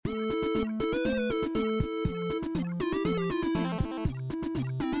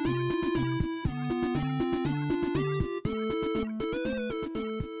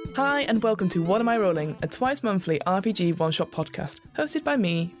Hi and welcome to What Am I Rolling, a twice-monthly RPG one-shot podcast, hosted by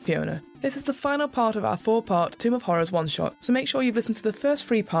me, Fiona. This is the final part of our 4-part Tomb of Horrors one-shot, so make sure you've listened to the first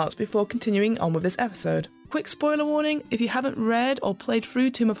 3 parts before continuing on with this episode. Quick spoiler warning, if you haven't read or played through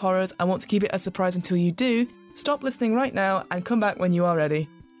Tomb of Horrors and want to keep it a surprise until you do, stop listening right now and come back when you are ready.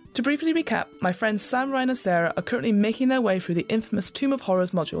 To briefly recap, my friends Sam, Ryan and Sarah are currently making their way through the infamous Tomb of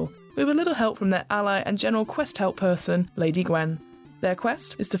Horrors module, with a little help from their ally and general quest help person, Lady Gwen. Their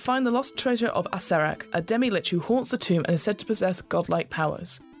quest is to find the lost treasure of Acererak, a demi-lich who haunts the tomb and is said to possess godlike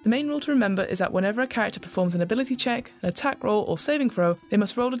powers. The main rule to remember is that whenever a character performs an ability check, an attack roll or saving throw, they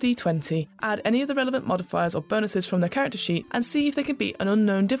must roll a d20, add any of the relevant modifiers or bonuses from their character sheet, and see if they can beat an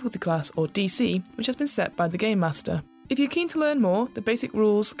unknown difficulty class or DC, which has been set by the Game Master. If you're keen to learn more, the basic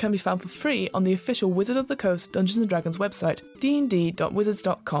rules can be found for free on the official Wizard of the Coast Dungeons & Dragons website,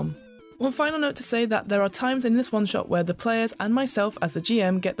 dnd.wizards.com. One final note to say that there are times in this one-shot where the players and myself as the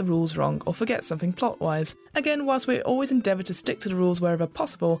GM get the rules wrong or forget something plot-wise. Again, whilst we always endeavour to stick to the rules wherever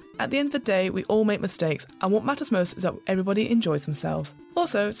possible, at the end of the day we all make mistakes, and what matters most is that everybody enjoys themselves.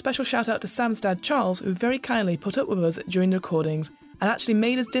 Also, special shout out to Sam's dad Charles, who very kindly put up with us during the recordings and actually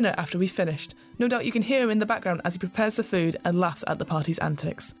made us dinner after we finished. No doubt you can hear him in the background as he prepares the food and laughs at the party's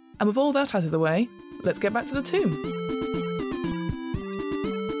antics. And with all that out of the way, let's get back to the tomb.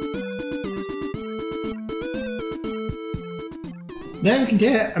 No, we can do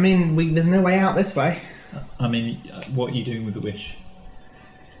it. I mean, there's no way out this way. I mean, what are you doing with the wish?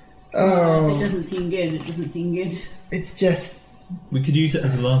 Oh, If it doesn't seem good, it doesn't seem good. it's just... We could use it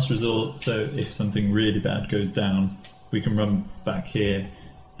as a last resort, so if something really bad goes down, we can run back here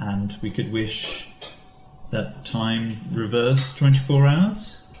and we could wish that time reversed 24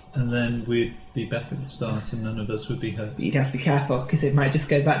 hours, and then we'd be back at the start and none of us would be hurt. You'd have to be careful, because it might just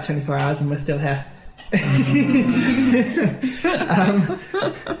go back 24 hours and we're still here. I'm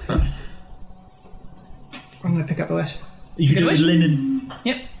going to pick up the wish. You could do it wish? with linen.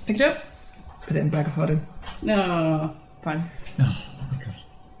 Yep, pick it up. Put it in the bag of holding. No, fine. Oh my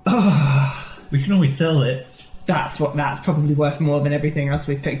god. We can always sell it. That's probably worth more than everything else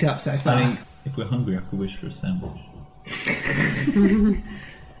we've picked up so far. I think if we're hungry, I could wish for a sandwich.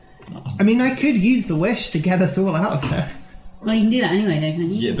 I mean, I could use the wish to get us all out of there. Well, you can do that anyway, though,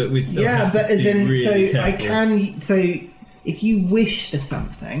 can't you? Yeah, but we'd still Yeah, have but to as be in, really so I careful. can. So if you wish for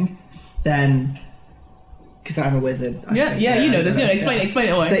something, then because I'm a wizard. I Yeah, think, you know this. yeah. Explain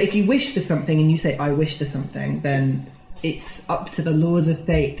it away. So if you wish for something and you say I wish for something, then it's up to the laws of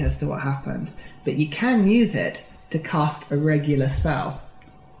fate as to what happens. But you can use it to cast a regular spell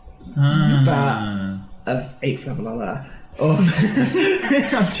of 8th level or lower. Or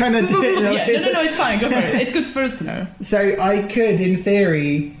I'm trying to do it. No, it's fine. Go for it. It's good for us to know. So I could, in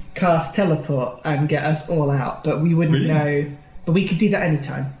theory, cast teleport and get us all out, but we wouldn't know. But we could do that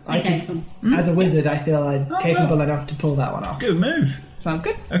anytime. Okay, cool. As a wizard, I feel I'm capable enough to pull that one off. Good move. Sounds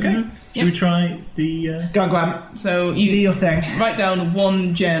good. Okay. Should we try the... Go on, Graham. So Do you your thing. write down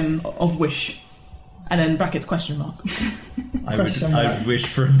 1 gem of wish, and then brackets question mark. I Question would mark. wish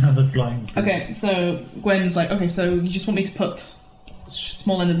for another flying key. Okay, so Gwen's like, okay, so you just want me to put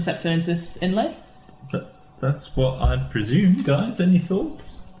small end of the scepter into this inlay? That's what I'd presume, guys. Any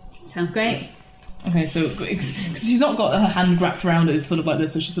thoughts? Sounds great. Okay, so because she's not got her hand wrapped around it, it's sort of like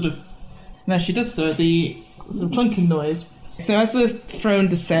this, so she sort of, and as she does so, the sort of plunking noise. So as the throne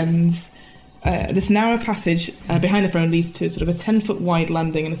descends, this narrow passage behind the throne leads to sort of a 10-foot wide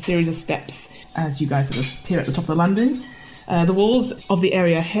landing and a series of steps as you guys sort of appear at the top of the landing. The walls of the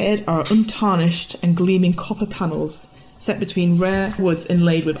area ahead are untarnished and gleaming copper panels set between rare woods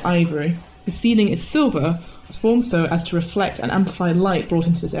inlaid with ivory. The ceiling is silver, it's formed so as to reflect and amplify light brought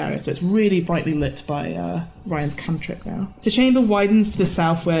into this area, so it's really brightly lit by Ryan's cantrip now. The chamber widens to the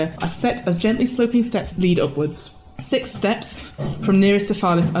south where a set of gently sloping steps lead upwards. 6 steps from nearest to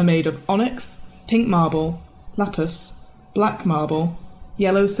farthest are made of onyx, pink marble, lapis, black marble,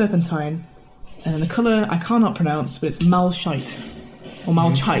 yellow serpentine, and the colour I cannot pronounce, but it's malachite. Or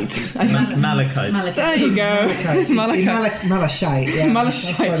malachite. Malachite. There you go. Malachite. Malachite, yeah.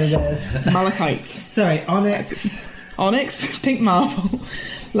 Malachite. That's what it is. Malachite. Sorry, onyx. Onyx, pink marble,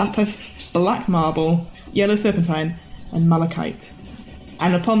 lapis, black marble, yellow serpentine, and malachite.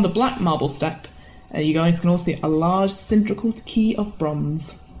 And upon the black marble step, you guys can also see a large cylindrical key of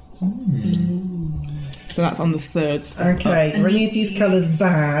bronze. So that's on the 3rd step. Okay, And are any these of these two- colours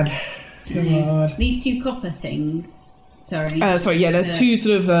bad? Come on. These 2 copper things, Sorry. There's two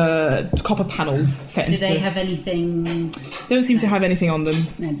sort of copper panels set Do into they the... have anything? They don't seem to have anything on them.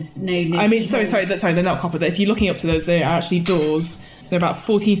 No, just no. I mean, keyholes. sorry, they're not copper. If you're looking up to those, they are actually doors. They're about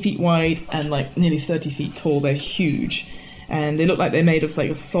 14 feet wide and like nearly 30 feet tall. They're huge. And they look like they're made of like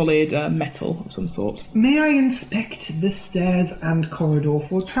a solid metal of some sort. May I inspect the stairs and corridor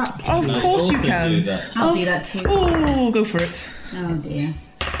for traps? Of Can I course you also can. do that? I'll do that too. Oh, go for it. Oh dear.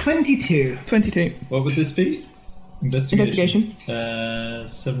 22. 22. What would this be? Investigation.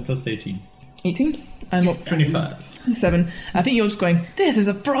 7 plus 18. 18. And what? 25. 7. I think you're just going, this is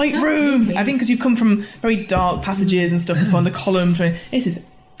a bright Oh, room. okay. I think because you come from very dark passages and stuff upon the columns. This is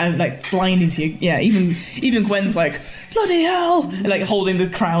like blinding to you. Yeah, even Gwen's like, bloody hell! And, like holding the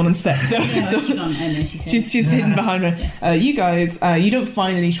crown and scepter. Yeah, and she's on. Oh no, she said. She's hidden behind her. You guys, you don't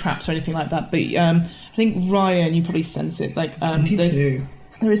find any traps or anything like that, but I think Ryan, you probably sense it. Like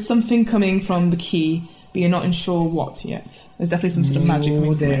there is something coming from the key, but you're not sure what yet. There's definitely some sort of magic coming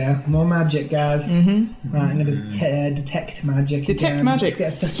Oh from it. dear, more magic, guys. Mm-hmm. Right, I'm going to detect magic. Detect again. magic.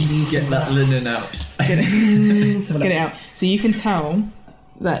 Let's get a second use Get of that linen out. Get it, Let's have a get look. it out. So you can tell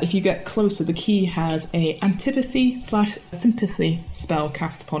that if you get closer, the key has a antipathy/sympathy spell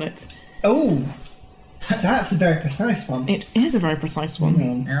cast upon it. Oh, that's a very precise one. It is a very precise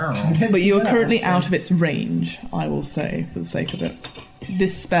one. But you're currently out of its range, I will say, for the sake of it.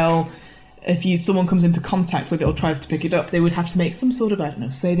 This spell, if someone comes into contact with it or tries to pick it up, they would have to make some sort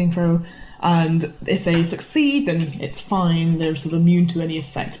of, saving throw. And if they succeed, then it's fine. They're sort of immune to any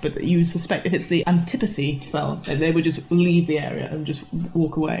effect. But you suspect if it's the antipathy spell, they would just leave the area and just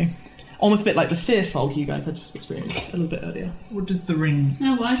walk away. Almost a bit like the fear fog you guys had just experienced a little bit earlier. What does the ring...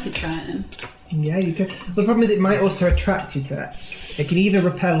 Oh, well, I could try it then. Yeah, you could. The problem is it might also attract you to it. It can either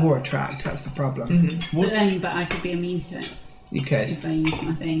repel or attract. That's the problem. Mm-hmm. What, But I could be immune to it You could. if I use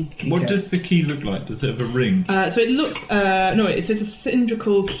my thing. what Okay. does the key look like? Does it have a ring? So it looks... it's a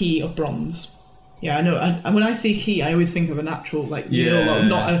cylindrical key of bronze. Yeah, I know. When I see key, I always think of an actual,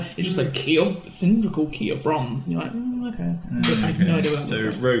 it's just a cylindrical key of bronze. And you're like, okay. But I have no idea what that So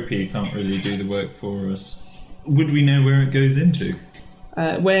looks like. Ropey can't really do the work for us. Would we know where it goes into?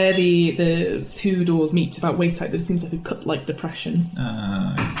 Where the two doors meet, about waist height, there seems like a cut-like depression.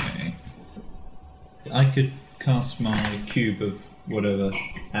 Okay. I could cast my cube of whatever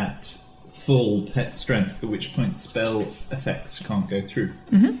at full pet strength, at which point spell effects can't go through.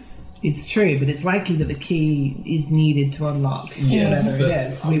 It's true, but it's likely that the key is needed to unlock Yes, whatever but it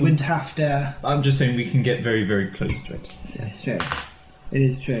is. We wouldn't have to. I'm just saying we can get very, very close to it. That's true. It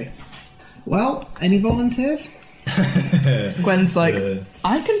is true. Well, any volunteers? Gwen's like,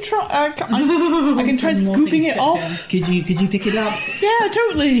 I can try. I can try scooping it off. Could you pick it up? Yeah,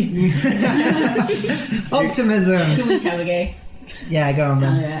 totally. Optimism. Can we have a go? Yeah, go on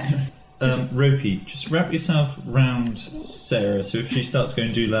Oh, then. yeah. Ropey, just wrap yourself round Sarah, so if she starts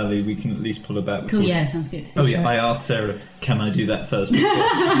going doolally, we can at least pull her back. Cool, before- yeah, sounds good. Oh yeah, I asked Sarah, can I do that first before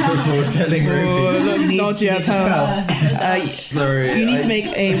telling Oh, Ropey? looks You dodgy need as to hell. spell. Sorry, You need to make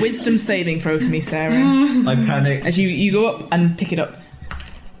a wisdom saving throw for me, Sarah. I panicked. As you go up and pick it up.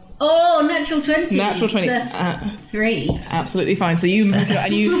 Oh, natural 20. Natural 20. Plus 3. Absolutely fine. So you pick it up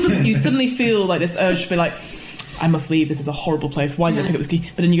and you suddenly feel like this urge to be like, I must leave, this is a horrible place, why did I pick up this key?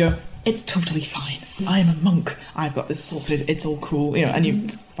 But then you go, it's totally fine. I am a monk. I've got this sorted, it's all cool, and you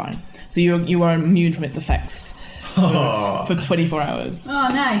fine. So you are immune from its effects for 24 hours. Oh,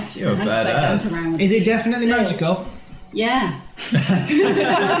 nice. You're a I just, like, badass. dance around with Is it. it definitely magical? Yeah. She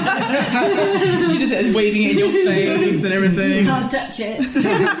does it as waving it in your face and everything. Can't touch it.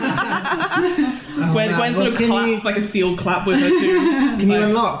 Oh, man. Gwen sort of Well, claps like a seal clap with her too. Can you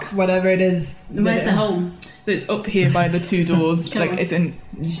unlock whatever it is? Where's the hole? So it's up here by the two doors. Come like on. it's in.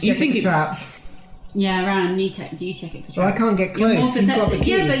 You think it? traps? Yeah, around. You check it for Well, I traps. can't get You're more close. You've got the perceptive.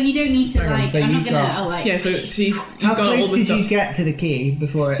 key. Yeah, but you don't need to, Hang on, like, so I'm not you've gonna, got- like... Yeah. So she's. How You've got all close the did stuff. you get to the key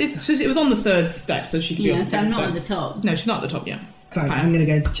before it? It was on the third step, so she could be on Yeah, the so I'm second not at step. the top. No, she's not at the top yet. Fine, I'm going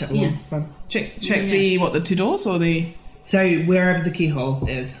to go check the Yeah. wall. Fine. Check Yeah. the two doors or the. So, wherever the keyhole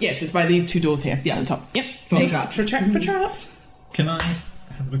is. Yes, it's by these two doors here. Yeah, at the top. Yep. For traps. For traps. Can I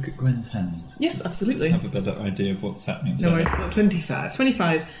have a look at Gwen's hands? Yes, absolutely. Have a better idea of what's happening to No her. worries. 25.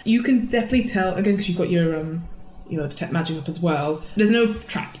 25. You can definitely tell again because you've got your detect magic up as well. There's no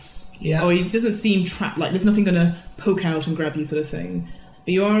traps. Yeah. Or it doesn't seem trapped. Like there's nothing going to poke out and grab you, sort of thing.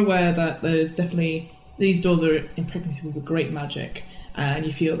 But you are aware that there's definitely these doors are impregnated with great magic, and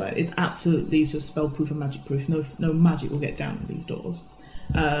you feel that it's absolutely sort of spell-proof and magic-proof. No magic will get down these doors.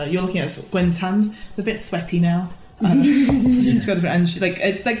 You're looking at Gwen's hands. They're a bit sweaty now. She's got and she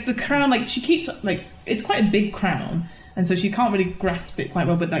like the crown. Like she keeps like it's quite a big crown. and so she can't really grasp it quite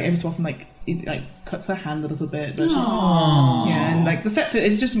well. But like every so often, like it like cuts her hand a little bit. But she's, Aww. yeah, and like the scepter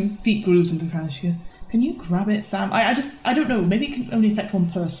is just deep grooves into the crown. She goes, "Can you grab it, Sam?" I don't know. Maybe it can only affect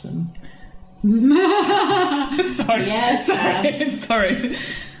one person. Sorry. Yes, Sorry.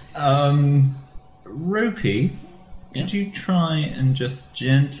 Ropey, could you try and just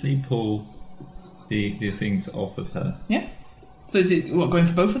gently pull the things off of her? Yeah. So is it going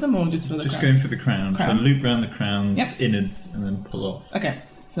for both of them or just for the Just crown? going for the crown. Crown. So loop around the crown's Yep. innards and then pull off. Okay.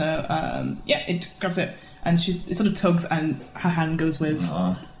 So it grabs it and it sort of tugs and her hand goes with.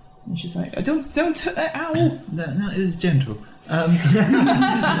 Ah. And she's like, "Don't, ow!" No, it was gentle.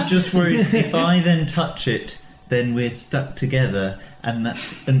 Just worried if I then touch it, then we're stuck together, and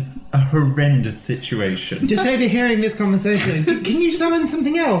that's a horrendous situation. Just overhearing this conversation, can you summon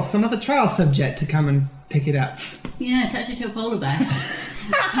something else, some other trial subject to come and pick it up? Yeah, attach it to a polar bear.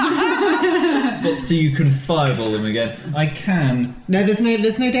 What, so you can fireball them again? I can. No, there's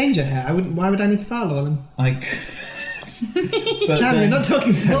no danger here. Why would I need to firewall them? But Sam, then- you're not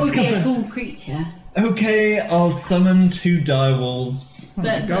talking What sense. would be Come a on. cool creature? Okay, I'll summon 2 direwolves. Oh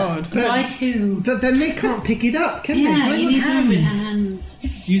my god. But- Why 2? But then they can't pick it up, can they? Yeah, It's you like need someone with hands.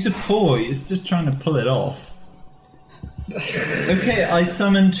 hands. Use a paw, it's just trying to pull it off. Okay, I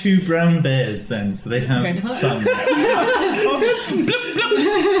summon 2 brown bears then, so they have Okay. thumbs.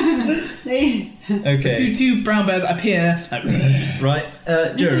 Okay, Two brown bears appear. Like, right,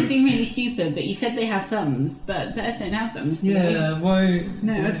 This may Jeremy. seem really stupid, but you said they have thumbs, but bears don't have thumbs. do they? Yeah, why?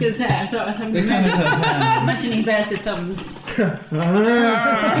 No, I was going to say, I thought I was having They kind of have hands. imagining bears with thumbs.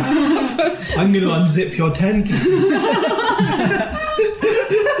 I'm going to unzip your tent.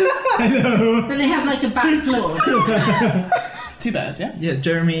 Hello. But they have like a back claw. 2 bears, yeah. Yeah,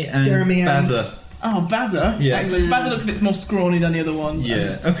 Jeremy and Bazza. Oh, Bazza. Yeah. Excellent. Bazza looks a bit more scrawny than the other one.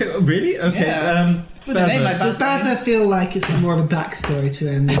 Yeah. Okay. Really? Okay. Yeah. With a name like Bazza. Does Bazza feel like it's got more of a backstory to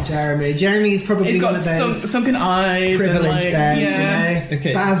him than Jeremy? Jeremy's probably He's one got of those sunken eyes. privileged and like, bears, yeah. you know?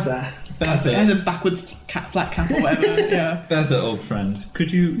 Okay. Bazza. It has Bazza. a backwards flat cap or whatever. Yeah. Bazza, old friend.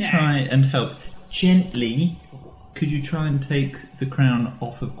 Could you Yeah. try and help gently? Could you try and take the crown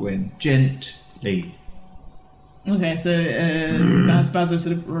off of Gwen gently? Okay, so Bazza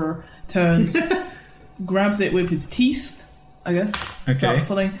sort of turns, grabs it with his teeth, I guess. Okay. Start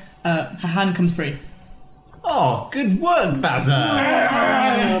pulling. Her hand comes free. Oh, good work,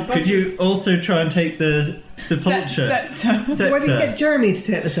 Bazza. Could you also try and take the sepulture? Scepter. Why did you Scepter. get Jeremy to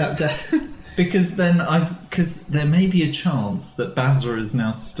take the scepter? Because there may be a chance that Bazza is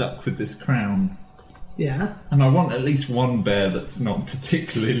now stuck with this crown. Yeah. And I want at least one bear that's not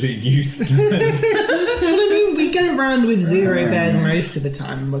particularly useless. Well, I mean, we go around with 0 bears most of the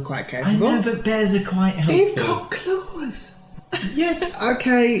time and we're quite I capable. know, but bears are quite helpful. They've got claws. Yes.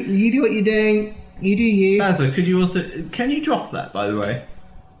 Okay, you do what you're doing. You do you. Bazza, could you also... Can you drop that, by the way?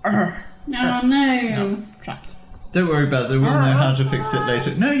 Oh no. Trapped. Don't worry, Bazza, we'll know how to fix it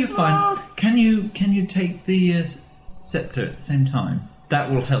later. No, you're fine. Can you take the scepter at the same time? That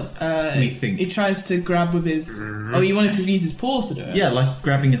will help, we think. He tries to grab with his. Oh, you wanted to use his paws to do it? Yeah, like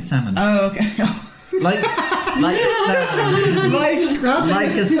grabbing a salmon. Oh, okay. Like salmon. Like grabbing Like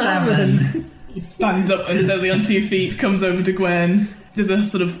a salmon. He stands up unsteadily on 2 feet, comes over to Gwen, does a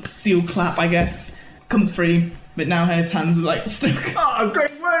sort of steel clap, I guess, comes free, but now his hands are like stuck. Oh,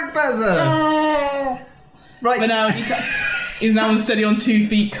 great work, Bazza! Right. But now he's now unsteady on 2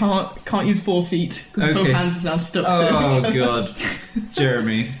 feet, can't use 4 feet because both Okay. hands are now stuck. to Oh, each other. God.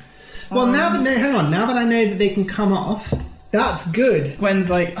 Jeremy. Well, now that I know that they can come off, that's good. Gwen's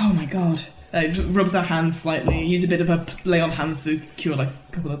like, oh my god. Rubs her hands slightly, use a bit of a lay on hands to cure like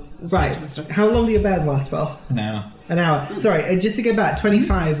a couple of Right. scratches and stuff. How long do your bears last for? Now. An hour. Sorry, just to go back,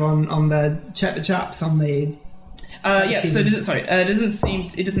 25 on the check the chaps on the. Yeah. So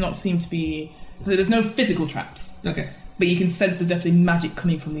it does not seem to be. So there's no physical traps, Okay. but you can sense there's definitely magic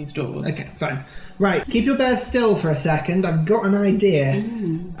coming from these doors. Okay, fine. Right, keep your bears still for a second. I've got an idea.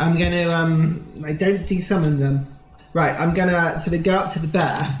 I'm going to I don't desummon them. Right, I'm going to sort of go up to the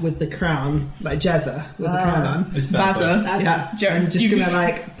bear with the crown, like Jezza, with the crown on. It's Bazza. Bazza, Yeah, Jer- I'm just you going to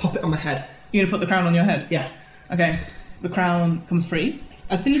just- pop it on my head. you're gonna put the crown on your head. Yeah. Okay. The crown comes free.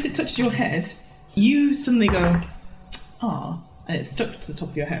 As soon as it touches your head, you suddenly go, and it's stuck to the top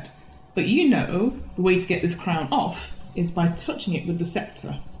of your head. But you know the way to get this crown off is by touching it with the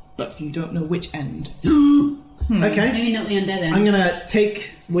scepter, but you don't know which end. Okay. Maybe not the undead end. I'm going to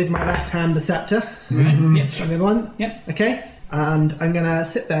take with my left hand the scepter. Right? Yep. From everyone. Yep. Okay. And I'm going to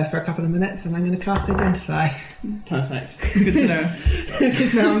sit there for a couple of minutes and I'm going to cast Identify. Perfect. Good to know.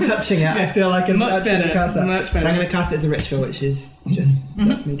 Because now I'm touching it, I feel like I'm Much actually better, cast that. much better. So I'm going to cast it as a ritual, which is just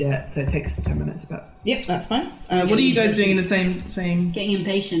lets me do it. So it takes 10 minutes about. Yep, that's fine. What are you guys doing in the same? Getting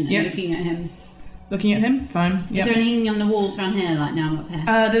impatient and Yeah. looking at him. Looking at him? Fine. Is Yep. there anything on the walls around here, like now I'm up here?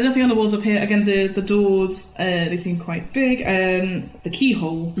 There's nothing on the walls up here. Again, the doors, they seem quite big. The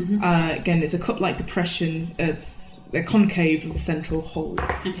keyhole, again, it's a cup-like depression. They're concave with a central hole.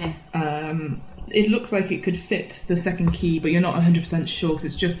 Okay. It looks like it could fit the second key, but you're not 100% sure because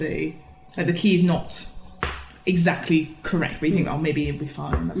it's just the key's not exactly correct. But you think, oh, maybe it'll be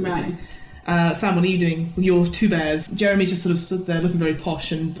fine. That's Right. okay. Sam, what are you doing with your two bears? Jeremy's just sort of stood there looking very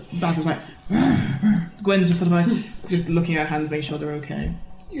posh, and Basil's like, Gwen's just sort of like, just looking at her hands, making sure they're okay.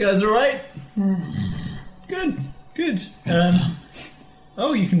 You guys all right? Good.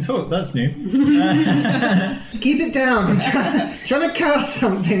 Oh, you can talk. That's new. Keep it down. I'm trying to cast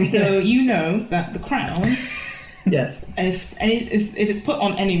something here. So you know that the crown, Yes. if it's put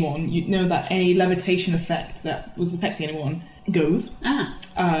on anyone, you know that any levitation effect that was affecting anyone goes.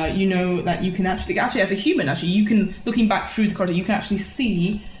 You know that you can actually as a human, you can, looking back through the corridor, you can actually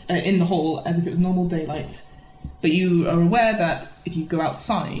see in the hall as if it was normal daylight. But you are aware that if you go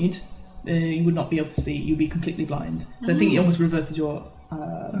outside, you would not be able to see. You'd be completely blind. So I think it almost reverses your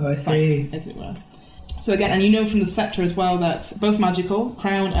I sight, see. as it were. So again, and you know from the scepter as well that both magical,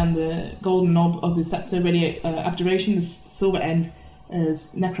 crown and the golden knob of the scepter radiate abjuration, the silver end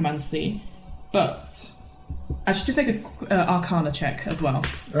is necromancy. But I should just make a arcana check as well.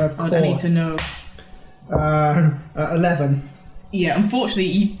 Of course. I need to know. 11. Yeah,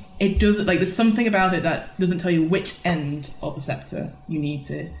 unfortunately, it doesn't, like, there's something about it that doesn't tell you which end of the scepter you need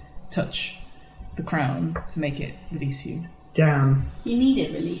to touch the crown to make it release you. Damn. You need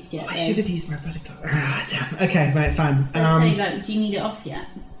it released yet? I though? should have used my bloody clock. Damn. Okay, right, fine. Let's say, like, do you need it off yet?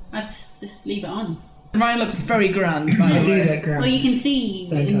 I'd just leave it on. Ryan looks very grand, by I the do way. look grand. Well, you can see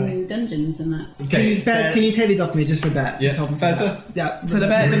Don't in dungeons and that. Can you take these off me just for a bet? Yeah, Just hold them for Baz, that. Yeah. So the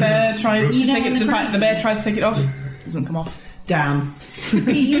bear tries to You don't take it. want the crown. The bear tries to take it off. Doesn't come off. Damn. You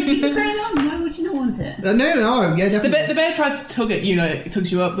leave the crown on. Why would you not want it? No, yeah, The definitely. bear tries to tug it. You know, it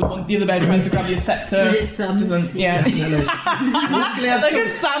tugs you up. The other bear tries to grab your scepter. With its thumbs. Doesn't. Yeah. Luckily, I've Like still- a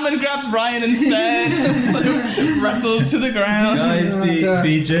salmon grabs Ryan instead and sort of wrestles to the ground. Guys, be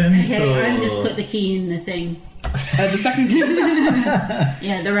Okay, gentle. I just put the key in the thing. The second key.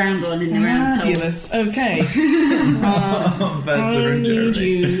 Yeah, the round one in the round hole. Fabulous. Okay. Baz I and need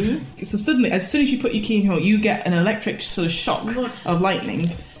Jeremy. you. So suddenly, as soon as you put your key in the hole, you get an electric sort of shock What? of lightning,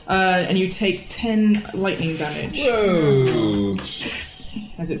 and you take 10 lightning damage Whoa.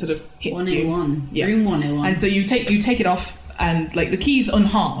 as it sort of hits you. 101. Yeah. Room 101. And so you take it off, and like the key's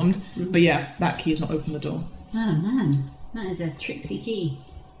unharmed, but yeah, that key has not opened the door. Oh man, that is a tricksy key.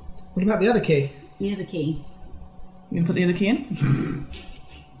 What about the other key? The other key. You can put the other key in.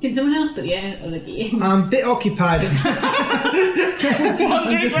 Can someone else put the other key in? I'm a bit occupied. Wandering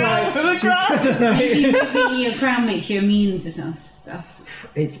just around like- with a crown. Maybe your crown makes you immune to some stuff.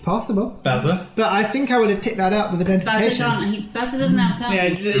 It's possible. Bazza? But I think I would have picked that up with Bazza identification. can't. Bazza doesn't have that. Yeah,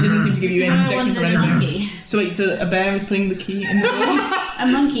 it doesn't seem to give you any One's injections or a anything. monkey. So wait, so a bear is putting the key in the door? A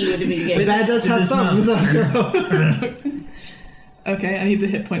monkey would have been The good. bear does have this thumbs. Okay, I need the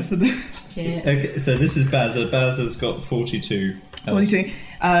hit points for the... Yeah. Okay, so this is Bazza. Bazza's got 42. What are you doing?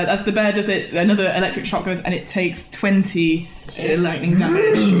 As the bear does it, another electric shock goes and it takes 20 lightning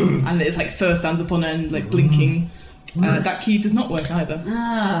damage. And it's like fur stands up on end, like blinking. That key does not work either.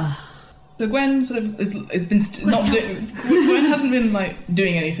 Ah. So Gwen sort of has been not doing. Gwen hasn't been like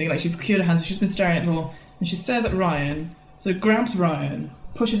doing anything. Like she's cured her hands. She's been staring at the door, and she stares at Ryan. So grabs Ryan,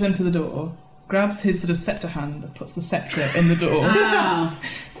 pushes him to the door, grabs his sort of scepter hand, and puts the scepter in the door, Wow.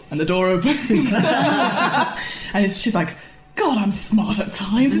 and the door opens. And she's like, "God, I'm smart at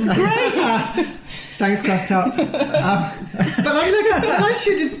times. It's great." Thanks, Cross Top. But I'm like, but I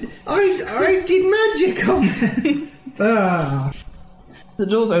should have. I did magic on. The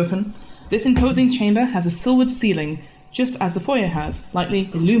doors open. This imposing chamber has a silvered ceiling, just as the foyer has, lightly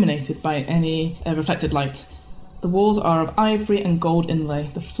illuminated by any reflected light. The walls are of ivory and gold inlay.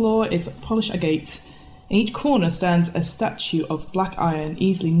 The floor is polished agate. In each corner stands a statue of black iron,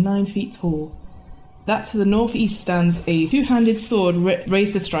 easily 9 feet tall. That to the northeast stands a two-handed sword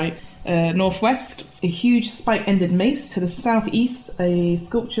raised to strike. Northwest, a huge spike-ended mace. To the southeast, a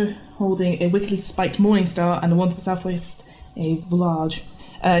sculpture holding a wickedly spiked morning star, and the one to the southwest, a large.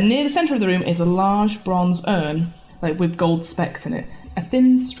 Near the centre of the room is a large bronze urn, with gold specks in it. A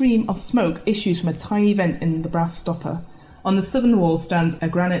thin stream of smoke issues from a tiny vent in the brass stopper. On the southern wall stands a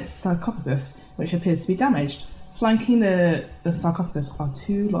granite sarcophagus, which appears to be damaged. Flanking the sarcophagus are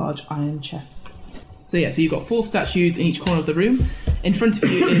 2 large iron chests. So you've got 4 statues in each corner of the room. In front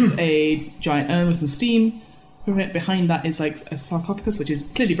of you is a giant urn with some steam. Behind that is like a sarcophagus, which is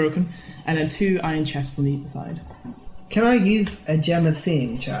clearly broken, and then 2 iron chests on either side. Can I use a gem of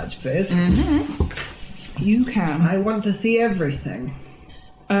seeing charge, please? You can. I want to see everything.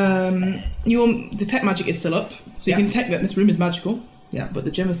 Your detect magic is still up, so you can detect that this room is magical. Yeah. But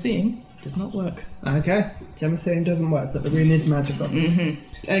the gem of seeing does not work. Okay. Gem of seeing doesn't work, but the room is magical.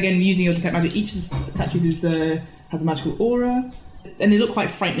 Again, using your detect magic, each of the statues has a magical aura, and they look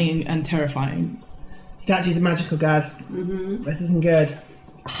quite frightening and terrifying. Statues are magical, guys. This isn't good.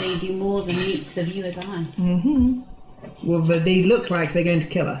 They do more than meets the viewer's eye. Well, they look like they're going to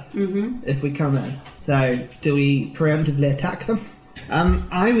kill us if we come in. So, do we preemptively attack them?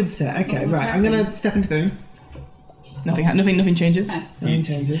 I would say, okay, right, I'm going to step into the room. Nothing changes. Nothing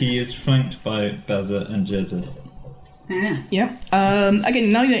changes. He is flanked by Bazza and Jezza. Yeah.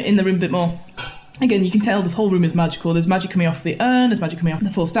 Again, now you're in the room a bit more. Again, you can tell this whole room is magical. There's magic coming off the urn, there's magic coming off the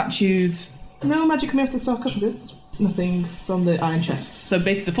 4 statues. No magic coming off the sarcophagus. Nothing from the iron chests. So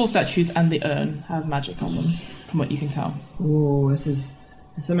basically the 4 statues and the urn have magic on them, from what you can tell. Oh, there's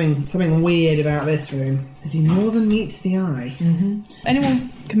something weird about this room. They do more than meets the eye.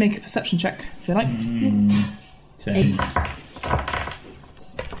 Anyone can make a perception check if they like. 10.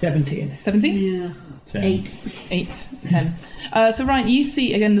 17. 17? Yeah. 10. 8, 10. So Ryan, you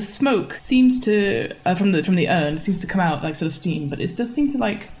see again the smoke seems to from the urn seems to come out like sort of steam, but it does seem to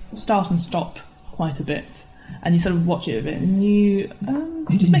like start and stop quite a bit, and you sort of watch it a bit, and you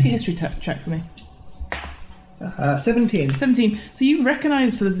just make a history check for me. 17. 17. So you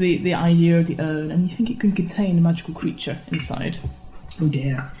recognise sort of the idea of the urn, and you think it can contain a magical creature inside. Oh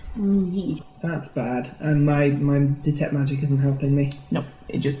dear. That's bad. And my detect magic isn't helping me. Nope,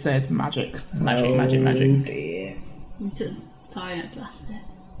 it just says magic. Magic. Oh dear. You could fire blast it.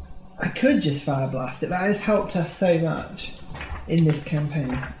 I could just fire blast it. That has helped us so much in this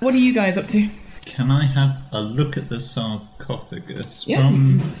campaign. What are you guys up to? Can I have a look at the sarcophagus Yeah.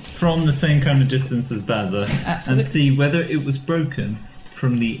 from the same kind of distance as Bazza Absolutely. and see whether it was broken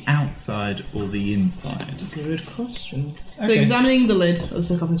from the outside or the inside? Good question. So Okay. examining the lid of the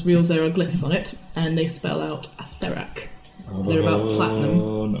sarcophagus reveals there are glyphs on it, and they spell out Acerak. They're about platinum.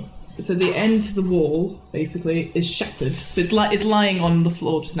 Oh no. So the end of the wall, basically, is shattered. So it's lying on the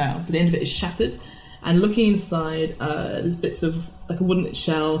floor just now. So the end of it is shattered. And looking inside, there's bits of like a wooden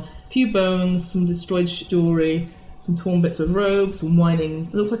shell, a few bones, some destroyed jewellery, some torn bits of robe, some whining.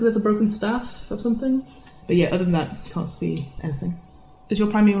 It looks like there's a broken staff of something. But yeah, other than that, you can't see anything. Is your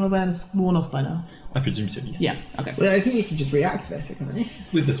primeval awareness worn off by now? I presume so, yes. Yeah, okay. Well, I think you can just reactivate it, can't you?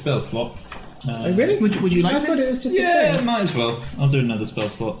 With the spell slot. Oh, really? Would you like I to? thought it was just a Yeah, thing. might as well. I'll do another spell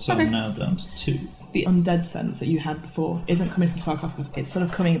slot, so Okay. I'm now down to 2. The undead sense that you had before isn't coming from sarcophagus. It's sort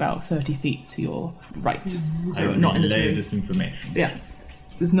of coming about 30 feet to your right. So I not in this relay room. this information. Yeah.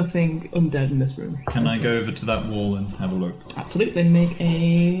 There's nothing undead in this room. Can I go over to that wall and have a look? Absolutely. Make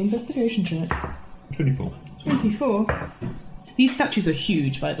a investigation check. 24. 24. These statues are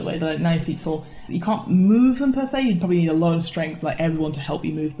huge, by the way. They're like 9 feet tall. You can't move them per se. You'd probably need a lot of strength, like everyone, to help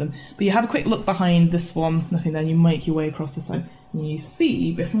you move them. But you have a quick look behind this one. Nothing there. You make your way across the side. And you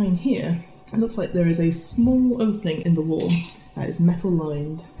see behind here, it looks like there is a small opening in the wall that is metal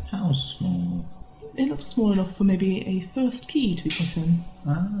lined. How small? It looks small enough for maybe a first key to be put in.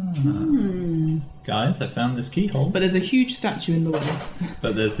 Guys, I found this keyhole. But there's a huge statue in the way.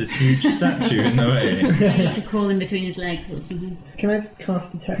 But there's this huge statue in the way. You should crawl in between his legs or something. Can I just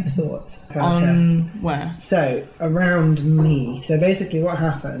cast Detect Thoughts? On where? So, around me. So basically what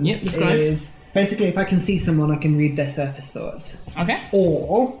happens Yep, describe. is... Basically, if I can see someone, I can read their surface thoughts. Okay.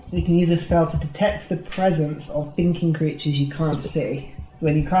 Or, you can use a spell to detect the presence of thinking creatures you can't see.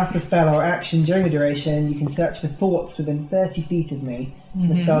 When you cast a spell or action during the duration, you can search for thoughts within 30 feet of me.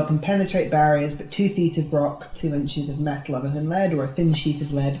 The spell can penetrate barriers, but 2 feet of rock, 2 inches of metal other than lead, or a thin sheet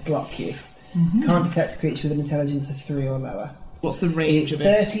of lead block you. Can't detect a creature with an intelligence of 3 or lower. What's the range It's of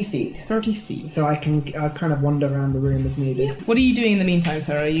it? 30 feet. 30 feet. So I kind of wander around the room as needed. What are you doing in the meantime,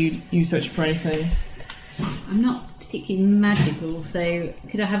 Sarah? Are you searching for anything? I'm not particularly magical, so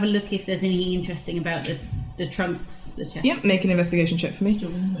could I have a look if there's anything interesting about the trunks, the chests? Yep, make an investigation check for me.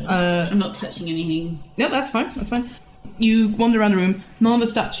 I'm not touching anything. No, that's fine. That's fine. You wander around the room. None of the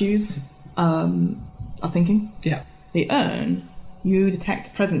statues are thinking. Yeah. The urn, you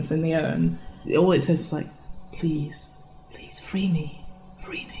detect presence in the urn. All it says is like, please, free me.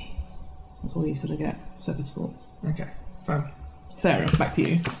 That's all you sort of get. Surface thoughts. Okay, fine. Sarah, back to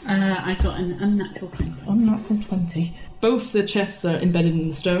you. I got an unnatural 20. Unnatural 20. Both the chests are embedded in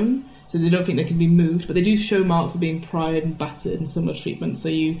the stone, so they don't think they can be moved, but they do show marks of being pried and battered and similar treatment, so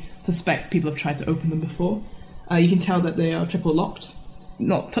you suspect people have tried to open them before. You can tell that they are triple locked.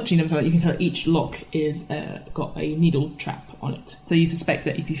 Not touching them, but you can tell each lock is got a needle trap on it. So you suspect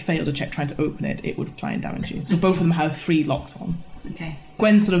that if you failed a check trying to open it, it would try and damage you. So both of them have 3 locks on. Okay.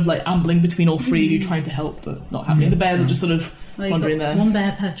 Gwen's sort of like ambling between all 3 of you, trying to help, but not happening. The bears are just sort of Well, you've wandering got there. one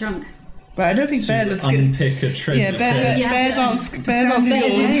bear per trunk. But I don't think bears are skilled. Unpick a treasure Yeah, bears chest. aren't Bears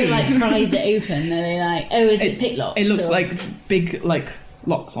skilled. also like prise it open. Are they like, oh, is it pick locks? It looks or- like big like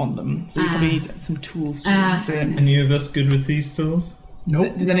locks on them, so you probably need some tools to do it. Any of us good with these tools?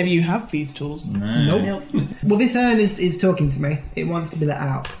 Nope. Does any of you have these tools? No. Nope. Nope. Well, this urn is talking to me. It wants to be let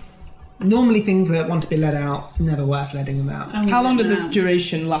out. Normally, things that want to be let out, it's never worth letting them out. How long does this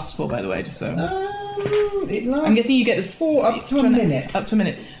duration last for, by the way, just so... It lasts I'm guessing you get this... up to a minute. Up to a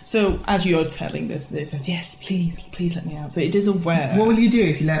minute. So, as you're telling this, it says, yes, please let me out. So it is aware. What will you do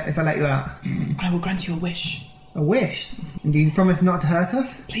if I let you out? I will grant you a wish. A wish? And do you promise not to hurt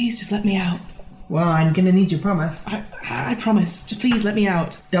us? Please, just let me out. Well, I'm gonna need your promise. I promise. Just please let me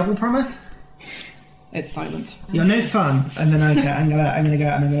out. Double promise? It's silent. You're no fun. And then okay, I'm gonna go out and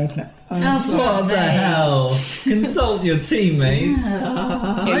I'm gonna open it. What the hell? Consult your teammates.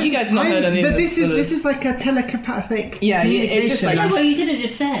 Yeah, you guys have not heard any of But this. this is like a telepathic. Yeah, it's just like- Yeah, communication. well, you could have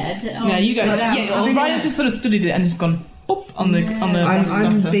just said. Oh, Yeah, you guys... But, Yeah, Ryan's just sort of studied it and just gone... Boop, on the I'm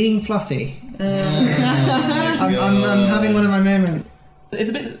stutter. being fluffy. Oh I'm having one of my moments. It's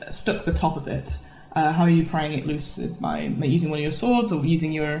a bit stuck at the top of it. How are you prying it loose? By using one of your swords, or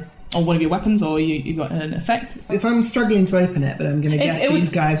using one of your weapons, or you got an effect? If I'm struggling to open it, but I'm going to guess it would- these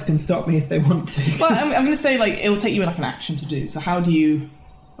guys can stop me if they want to. Well, I'm going to say like it will take you like an action to do. So how do you?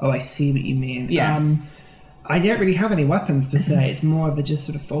 Oh, I see what you mean. Yeah. I don't really have any weapons per se. It's more of a just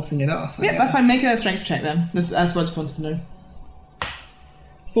sort of forcing it off. I Yeah, guess. that's fine. Make a strength check then. That's what I just wanted to know.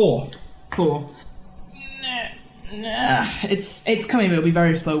 4. 4. Nah, it's coming, but it'll be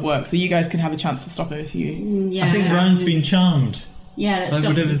very slow work. So you guys can have a chance to stop it if you. Yeah. I think Ryan's been charmed. Yeah, let's Like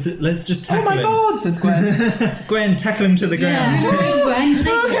stop. whatever. Let's just Oh tackle my him. god! Says Gwen. Gwen, tackle him to the ground. Yeah. Gwen,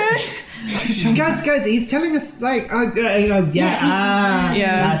 say this. Guys, he's telling us like,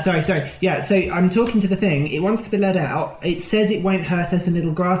 Yeah. Sorry. Yeah, so I'm talking to the thing. It wants to be let out. It says it won't hurt us, and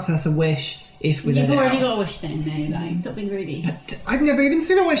it'll grant us a wish if we let You've it already out. got a wish stone though, like, stop being greedy. I've never even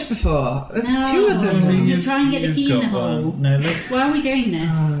seen a wish before. There's 2 of them. You'll try and get the You've key in the got hole. one. No, let's. Why are we doing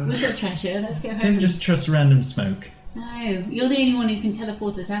this? We've got treasure, let's go home. Don't just trust random smoke. No, you're the only one who can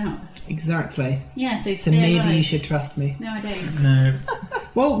teleport us out. Exactly. Yeah, so So stay maybe alive. you should trust me. No, I don't. No.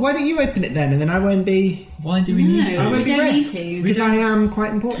 Well, why don't you open it then, and then I won't be, Why do we need I No, to? won't we be don't need risked to. because I am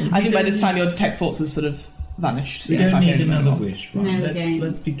quite important. I think by this time your detect force has sort of vanished. We so you don't can't need hear anything another anymore. wish, right? No, we don't.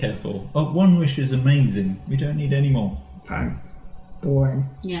 Let's be careful. Oh, one wish is amazing. We don't need any more. Fine. Boring.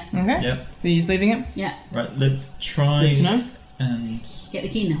 Yeah, Okay. Yep. Are you just leaving it? yeah. Right. Let's try Good to know. and Get the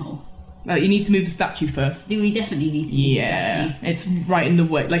key in the hole. You need to move the statue first. Do we definitely need to? Yeah, it's right in the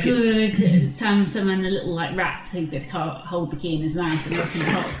way. Like it's. Could Sam summon a little like rat who could hold the key in his mouth and look in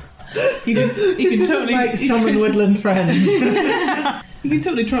the hole? You can This isn't totally. like summon woodland friends. You can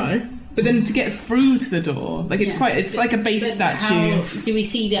totally try. But then to get through to the door, like it's Yeah. quite. It's like a base But statue. how do we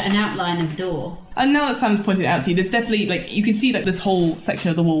see an outline of the door? And now that Sam's pointed it out to you, there's definitely like you can see that this whole section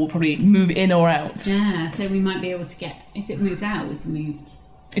of the wall will probably move in or out. Yeah, so we might be able to get. If it moves out, we can move.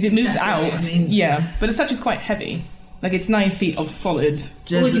 If it moves That's out, what I mean- yeah. But the statue's quite heavy. Like it's 9 feet of solid.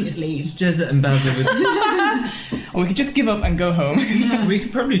 Or we can just leave. Jezza and Basil would. Or we could just give up and go home. We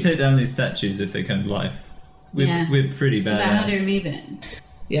could probably take down these statues if they come to life. We're pretty But how do we badass. move it?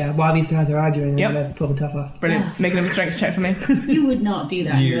 Yeah, while these guys are arguing, Yep. I'm going to pull the top off. Brilliant. Ah. Make another strength check for me. You would not do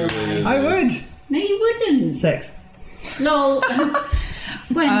that. in You real would. life. I would! No, you wouldn't. 6. Lol.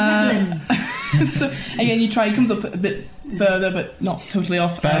 Gwen, tackle him. So again, you try. It comes up a bit further, but not totally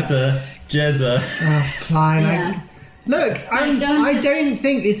off. Basil, Jezza. Oh, fine. Yeah. Look, I don't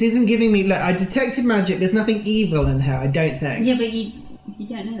think this isn't giving me... Look, I detected magic. There's nothing evil in her, I don't think. Yeah, but you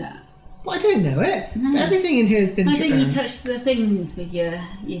don't know that. Well, I don't know it. No. Everything in here has been... I think you touched the things with your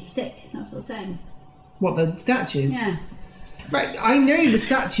stick. That's what I'm saying. What, the statues? Yeah. Right, I know the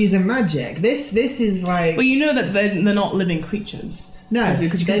statues are magic. This is like... Well, you know that they're not living creatures. no,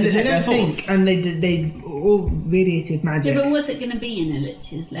 because you they can detect don't their think, thoughts. and they all radiated magic. Yeah, but what's it going to be in a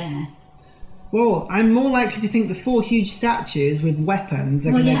lich's lair? Well, I'm more likely to think the 4 huge statues with weapons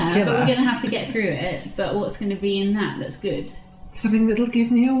are Well, going to yeah, kill but us. we're going to have to get through it. But what's going to be in that that's good? Something that'll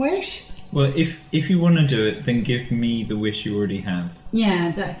give me a wish? Well, if you want to do it, then give me the wish you already have. Yeah,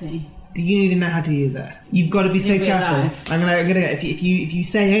 exactly. Do you even know how to use it? You've got to be so You'll be careful. alive. I'm gonna. If you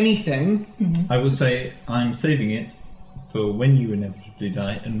say anything, I will say I'm saving it for when you inevitably inevitably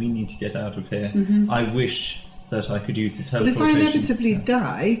die, and we need to get out of here. Mm-hmm. I wish that I could use the But if teleportation. I inevitably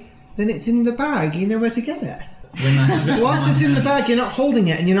die, then it's in the bag. You know where to get it. When I have it Whilst it's in the bag, you're not holding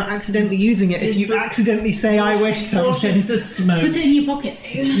it, and you're not accidentally using it. If you accidentally say, "I wish What something." if the smoke Put it in your pocket.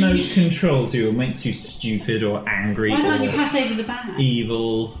 controls you or makes you stupid or angry Why can't you or pass over the bag?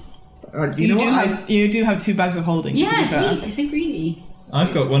 evil? You know what? You do have 2 bags of holding. to be Yeah, fair. please. You're so greedy.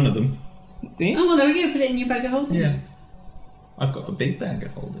 I've got one of them. Do you? Oh, well, there we go. Put it in your bag of holding. Yeah. I've got a big bag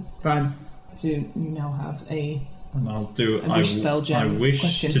of holding. Fine. So you now have a. And I'll do. A wish spell gem I wish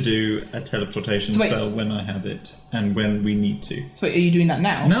question. to do a teleportation So wait. spell when I have it and when we need to. So wait, are you doing that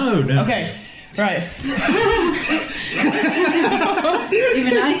now? No. Okay. Right.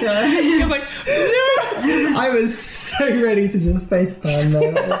 Even I thought. He was like, I was so ready to just facepalm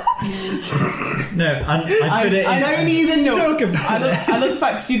there. No, I put it in. Don't even No, talk about it. I love the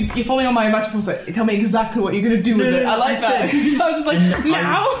fact you're following on my advice before, so tell me exactly what you're going to do with No, it. no, I like I that. said- So I was just like, And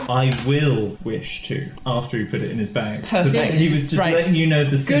now? I will wish to after he put it in his bag. So that Perfect. he was just Right. letting you know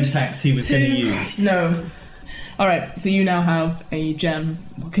the Good syntax he was going to use. No. Alright, so you now have a gem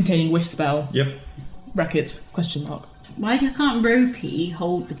containing wish spell, Yep. brackets, question mark. Why can't Ropey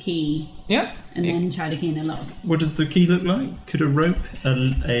hold the key Yeah? and then try the key in a lock? What does the key look like? Could a rope,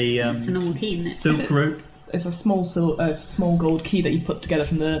 It's a normal key, isn't it? silk rope? It's a small gold key that you put together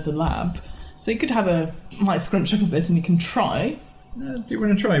from the lab. So you could have might scrunch up a bit and you can try. Do you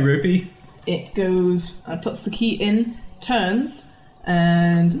want to try, Ropey? It goes, puts the key in, turns,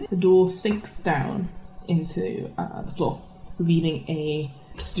 and the door sinks down into the floor, revealing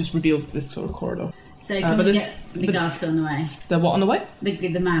just reveals this sort of corridor. So but can we this- get the guard still in the way? The what on the way?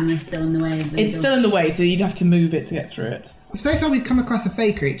 The man is still in the way of the It's door. still in the way, so you'd have to move it to get through it. So far, we've come across a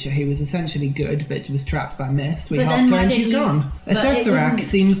fey creature who was essentially good, but was trapped by mist. We But then helped her, why and didn't she's you- gone. A but it Cesarac wouldn't-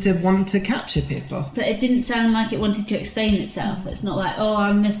 seems to want to capture people. But it didn't sound like it wanted to explain itself. It's not like, oh,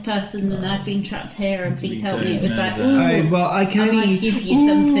 I'm this person and I've been trapped here and please We help me. don't It was know like, that. ooh, Oh well, I can I might only. give you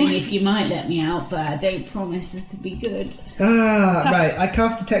something if you might let me out, but I don't promise it to be good. Right. I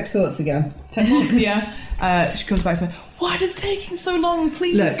cast detect thoughts again. Temporcia, she comes back saying, "Why is it taking so long?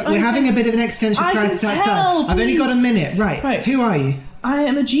 Please." Look, we're having a bit of an existential I can crisis tell, outside. I've only got a please. minute. Right. Who are you? I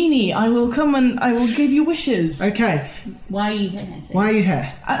am a genie. I will come and I will give you wishes. Okay. Why are you here? Why are you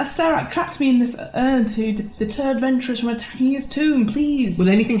here? Serac trapped me in this urn to deter adventurers from attacking his tomb. Please. Will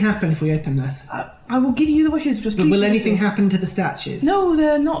anything happen if we open this? I will give you the wishes. Just But please will do anything so. happen to the statues? No,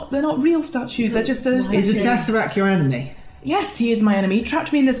 they're not. They're not real statues. They're just. Is the Cesarac your enemy? Yes, he is my enemy. He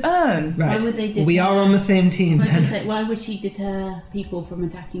trapped me in this urn. Right. Why would they Well, we are on the same team then. Why would she deter people from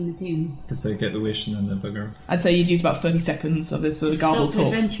attacking the tomb? Because they get the wish and then they bugger off. I'd say you'd use about 30 seconds of this sort of garbled Stop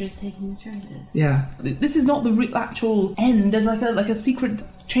talk. adventurers taking the treasure. Yeah. This is not the actual end. There's like a secret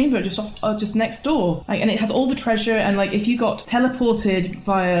chamber just next door, and it has all the treasure. And if you got teleported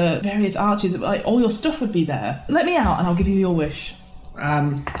via various arches, all your stuff would be there. Let me out, and I'll give you your wish.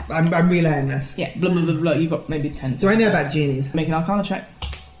 I'm relaying this. Yeah, blah blah blah blah. You've got maybe 10 seconds. So I know about genies. Make an Arcana check.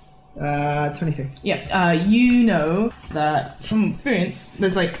 23. Yeah, you know that from experience,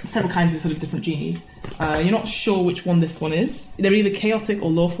 there's several kinds of sort of different genies. You're not sure which one this one is. They're either chaotic or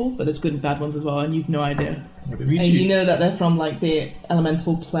lawful, but there's good and bad ones as well, and you've no idea. Whatever you And choose. you know that they're from the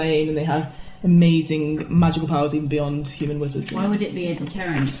elemental plane, and they have amazing magical powers even beyond human wizardry. Why would it be a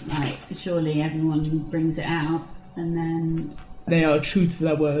deterrent? Surely everyone brings it out and then... They are true to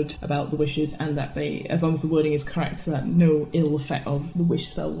their word about the wishes, and that they, as long as the wording is correct, so that no ill effect of the wish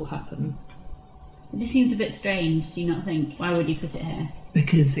spell will happen. It just seems a bit strange, do you not think? Why would you put it here?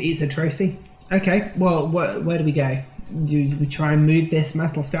 Because it's a trophy. Okay, well, where do we go? Do we try and move this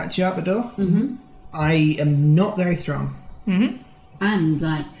metal statue out the door? Mm-hmm. I am not very strong. Mm-hmm. I'm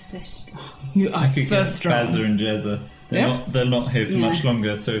so strong. You I are could so get strong. Bazza and Jezza. Yeah. They're not here for Yeah. much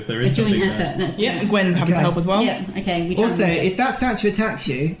longer, so if there A is joint something effort, there... let's do Yeah, it. Gwen's happy to Okay. help as well. Yeah, okay, we try Also, and do it. if that statue attacks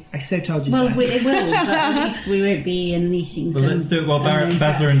you, I so told you Well, so. it will, but at least we won't be unleashing Well, some... let's do it while unknown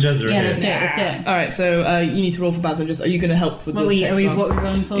Bazza and Jezza are Yeah, here. let's do it. Alright, so you need to roll for Bazza. Are you going to help with What the are we checks on?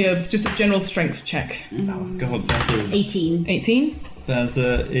 rolling for? Yeah, just a general strength check. Oh god, Bazza is... 18. 18?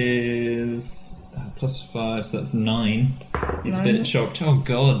 Bazza is... +5, so that's 9. He's a 9. bit shocked. Oh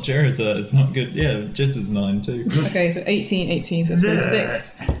god, Jezza is not good. Yeah, Jezza's 9 too. Okay, so 18, so it's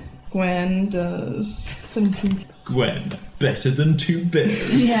 6. Gwen does 17. Gwen, better than 2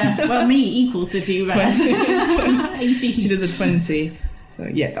 bears. Yeah, well, me equal to 2 rest. 20. She 18. does a 20. So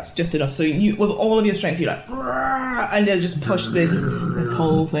yeah, that's just enough. So you, with all of your strength, you're like, "Rah!" and you just push this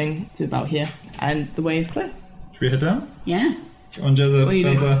whole thing to about here, and the way is clear. Should we head down? Yeah. Come on, Jezza, What are you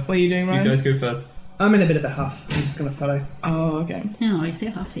doing? Bazza. What are you doing, You Ryan? guys go first. I'm in a bit of a huff. I'm just going to follow. Oh, okay. Oh, he's so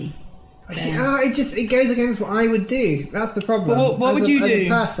huffy. It goes against what I would do. That's the problem. What would you do? As a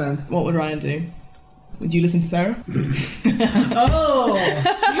person. What would Ryan do? Would you listen to Sarah? Oh!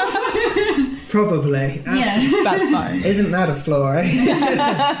 Probably. Yeah. That's fine. Isn't that a flaw,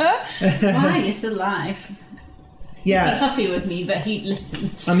 eh? Why? You're still alive. He'd be Yeah, huffy with me, but he'd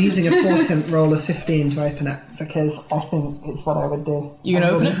listen. I'm using a portent roll of 15 to open it because I think it's what I would do. You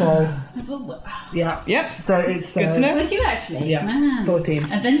gonna open it? So, yeah. Yep. So it's Good to know. Would you actually? Yeah. Man. 14.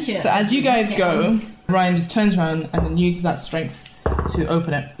 Adventure. So as you guys Yeah. go, Ryan just turns around and then uses that strength to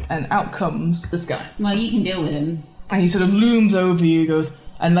open it, and out comes this guy. Well, you can deal with him. And he sort of looms over you, goes,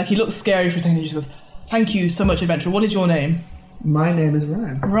 and like he looks scary for a second, and he just goes, "Thank you so much, adventurer. What is your name?" My name is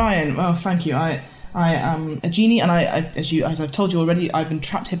Ryan. Ryan. Oh, thank you. I am a genie, and as I've told you already, I've been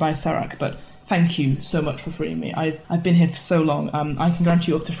trapped here by Serac, but thank you so much for freeing me. I've been here for so long. I can grant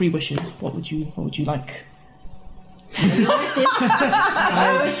you up to 3 wishes. What would you like? Your wishes.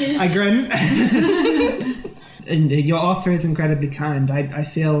 Your wishes. I grin. And your offer is incredibly kind. I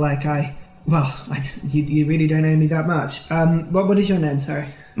feel like you really don't owe me that much. What is your name, sorry?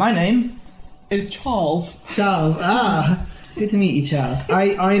 My name is Charles. Charles. Good to meet you, Charles.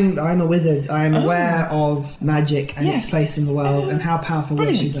 I'm a wizard. I'm aware of magic and its Yes. place in the world and how powerful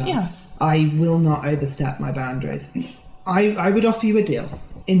Brilliant. witches are. Yes. I will not overstep my boundaries. I would offer you a deal.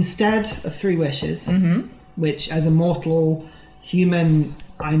 Instead of 3 wishes, which as a mortal human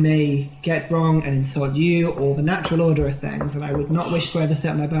I may get wrong and insult you, or the natural order of things, and I would not wish to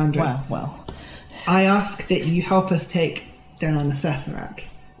overstep my boundary. Well. I ask that you help us take down the Sesserac,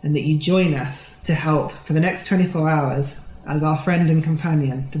 and that you join us to help for the next 24 hours as our friend and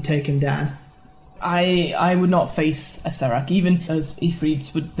companion to take him down. I would not face a Serac, even as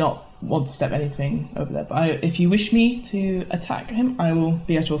Ifrits would not want to step anything over there. But if you wish me to attack him, I will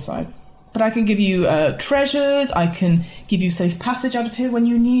be at your side. But I can give you treasures, I can give you safe passage out of here when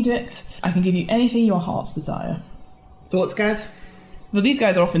you need it, I can give you anything your heart's desire. Thoughts, guys? Well, these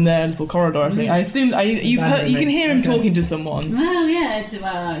guys are off in their little corridor, I think. I assume you can hear him Okay. talking to someone. Well, yeah.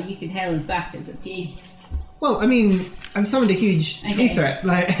 You could hail us back. It's up to you. Well, I mean, I've summoned a huge Okay. Ifrit.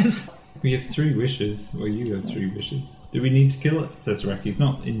 Like, We have 3 wishes. Well, you have 3 wishes. Do we need to kill Sesserac? He's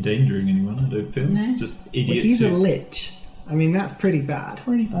not endangering anyone, I don't feel. No. Just well, idiots. he's a who- lich. I mean, that's pretty bad.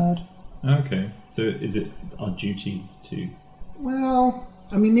 Pretty bad. Okay, so is it our duty to... Well,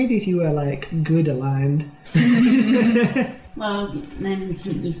 I mean, maybe if you were, like, good aligned. Well, then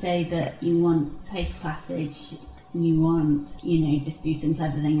you say that you want safe passage. You want, just do some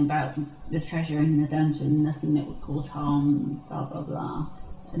clever thing about the treasure in the dungeon, nothing that would cause harm, blah blah blah.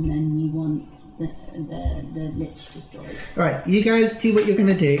 And then you want the lich destroyed. Right, you guys do what you're going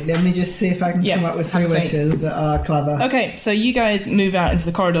to do. Let me just see if I can Yeah, come up with have 3 a think. wishes that are clever. Okay, so you guys move out into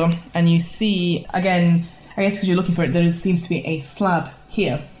the corridor, and you see, again, I guess because you're looking for it, there seems to be a slab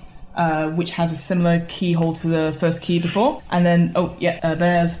here, which has a similar keyhole to the first key before. And then,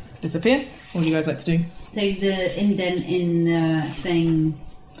 bears disappear. What would you guys like to do? So the indent in the thing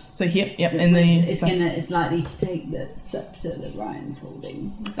So here, yep, in the... it's likely to take the scepter that Ryan's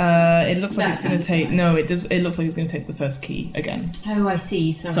holding. it looks like That it's going to kind of take... sign. No, it does. It looks like it's going to take the first key again. Oh, I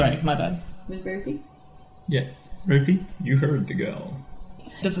see. Sorry, my bad. With Ruby? Yeah. Ropey, you heard the girl.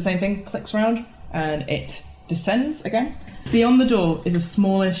 Does the same thing, clicks around, and it descends again. Beyond the door is a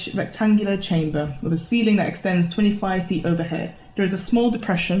smallish rectangular chamber with a ceiling that extends 25 feet overhead. There is a small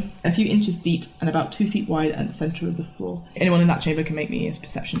depression, a few inches deep and about 2 feet wide at the centre of the floor. Anyone in that chamber can make me a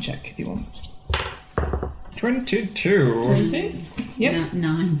perception check if you want. 22. 22? Yep.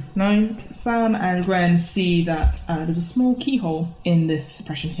 9. 9. Sam and Gwen see that there's a small keyhole in this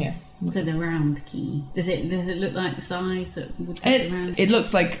depression here. For the round key. Does it look like the size that would fit around? It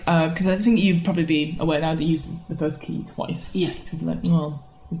looks like, because I think you'd probably be aware now that you used the first key twice. Yeah. You'd be like, well,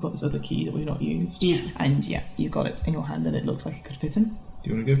 we've got this other key that we've not used. Yeah. And yeah, you've got it in your hand and it looks like it could fit in. Do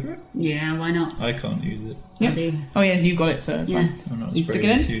you want to go for it? Yeah, why not? I can't use it. Yeah. I do. Oh yeah, you've got it, so it's Yeah. fine. I'm not So you as stick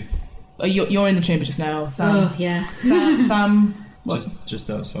brave it as in? you. Oh, you're in the chamber just now, Sam. Oh, yeah. Sam, what? Just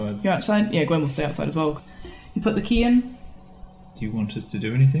outside. You're outside? Yeah, Gwen will stay outside as well. You put the key in. Do you want us to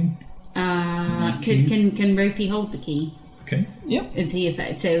do anything? Can Ropey hold the key? Okay. Yep. Is he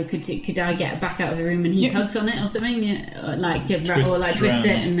affected? So could I get back out of the room and he Yep. tugs on it or something? Yeah, twist Twists it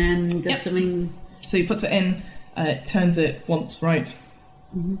round. and then does Yep. something. So he puts it in, turns it once right.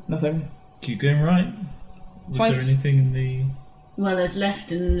 Nothing. Keep going right. Was Twice. there anything in the... Well, there's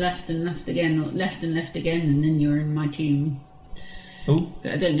left and left and left again, or left and left again, and then you're in my tomb. Oh,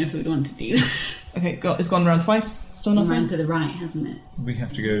 But I don't know if we'd want to do. Okay, it's gone around twice. Still Around nothing. to the right, hasn't it? we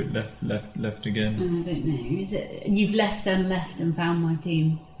have to go left again. I don't know. Is it you've left and found my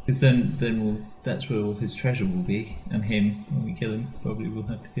tomb? Because then that's where all his treasure will be, and him, when we kill him, probably we'll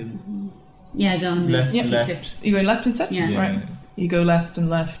have to kill him. Yeah, go on. Left, Yep. left. You going left instead? Yeah. Right. You go left and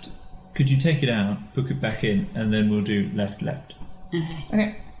left. Could you take it out, book it back in, and then we'll do left, left? Okay.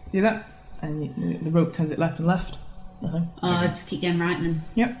 Okay. Do that. And the rope turns it left and left. Nothing. I'll just keep going right then.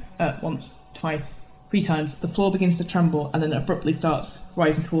 Yep. Once, twice, 3 times. The floor begins to tremble and then abruptly starts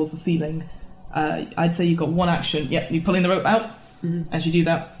rising towards the ceiling. I'd say you've got one action. Yep, you're pulling the rope out. Mm-hmm. As you do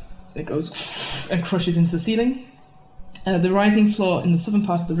that, it goes and crushes into the ceiling. The rising floor in the southern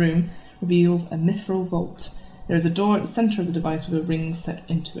part of the room reveals a mithril vault. There is a door at the centre of the device with a ring set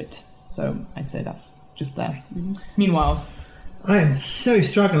into it. So I'd say that's just there. Mm-hmm. Meanwhile, I am so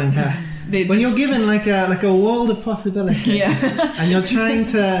struggling here. When you're given like a world of possibility, yeah, and you're trying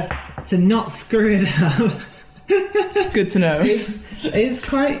to not screw it up, it's good to know. it's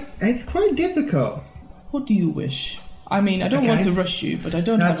quite difficult. What do you wish? I mean, I don't Okay. want to rush you, but I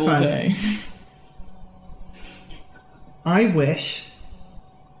don't That's have all fine. day. I wish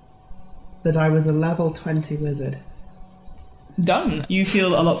that I was a level 20 wizard. Done. You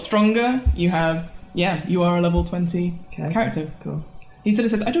feel a lot stronger. You have, you are a level 20 Okay. character. Cool. He sort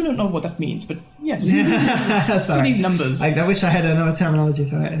of says, I don't know what that means, but yes. That's For all these right. numbers. I wish I had another terminology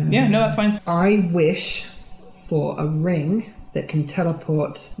for it. Yeah, no, that's fine. I wish for a ring that can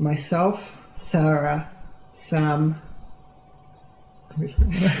teleport myself, Sarah, Sam, Who?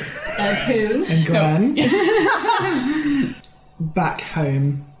 and Glenn back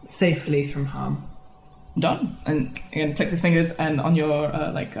home safely from harm. Done. And again, clicks his fingers, and on your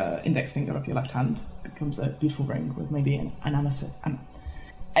index finger of your left hand becomes a beautiful ring with maybe an amethyst,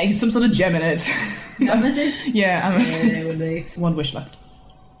 some sort of gem in it. Amethyst? Yeah, amethyst. Yeah, would be. One wish left.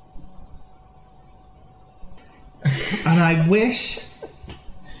 And I wish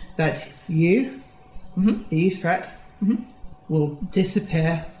that you, Mhm. the threat, Mhm. will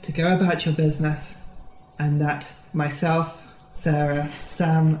disappear to go about your business, and that myself, Sarah,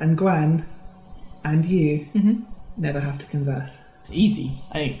 Sam, and Gwen, and you Mhm. never have to converse. Easy.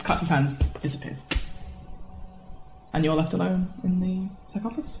 And he cuts his hands, disappears. And you're left alone in the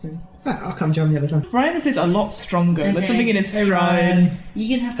sarcophagus room. Right, I'll come join the others then. Ryan appears a lot stronger. There's Okay. something in his Hey, stride. Ryan.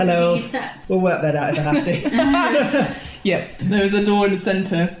 You're gonna have to Hello. do your stats. We'll work that out if I have to. Yeah, there is a door in the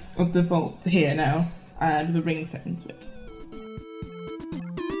centre of the vault here now, and with a ring set into it.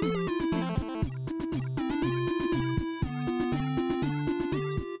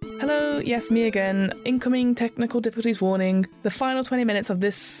 Hello, yes, me again. Incoming technical difficulties warning. The final 20 minutes of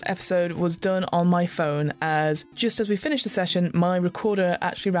this episode was done on my phone, as just as we finished the session, my recorder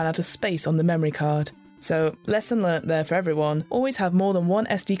actually ran out of space on the memory card. So, lesson learnt there for everyone, always have more than one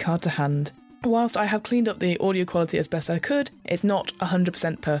SD card to hand. Whilst I have cleaned up the audio quality as best I could, it's not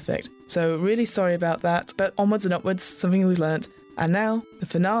 100% perfect. So really sorry about that, but onwards and upwards, something we've learnt. And now, the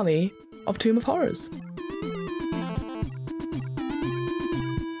finale of Tomb of Horrors.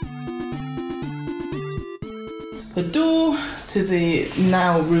 The door to the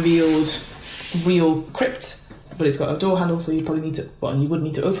now revealed real crypt, but it's got a door handle, so you probably need to, you would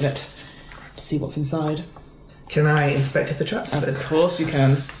need to open it to see what's inside. Can I inspect the traps Of first? course you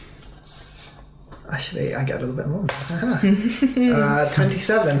can. Actually, I get a little bit more.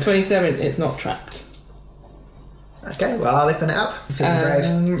 27. 27, it's not trapped. Okay, well, I'll open it up. I'm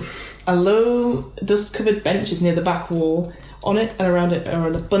feeling brave. A low, dust-covered bench is near the back wall. On it and around it are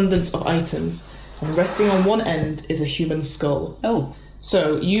an abundance of items, and resting on one end is a human skull. Oh.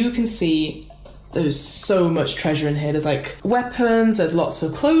 So you can see there's so much treasure in here. There's like weapons, there's lots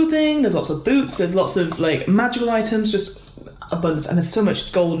of clothing, there's lots of boots, there's lots of like magical items, just abundance, and there's so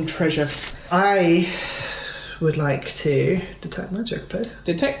much golden treasure. I would like to detect magic, please.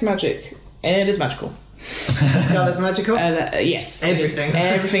 Detect magic, and it is magical. Skull is magical? Yes. it is. Everything.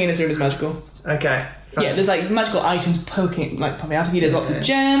 Everything in this room is magical. Okay. fine. Yeah, there's like magical items poking out of you. There's lots of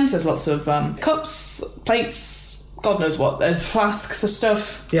gems, there's lots of cups, plates, God knows what, flasks of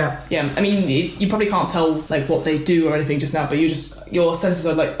stuff. Yeah. Yeah, I mean, you probably can't tell like what they do or anything just now, but your senses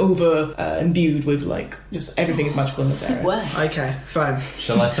are like over imbued with like just everything is magical in this area. Wow. Okay, fine.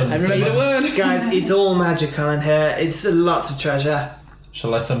 Shall I summon I remember the some? word. Guys, it's all magical in here. It's lots of treasure.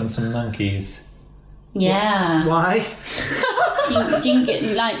 Shall I summon some monkeys? Yeah. Why? Do you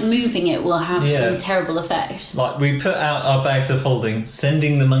think like moving it will have Yeah. some terrible effect? Like, we put out our bags of holding,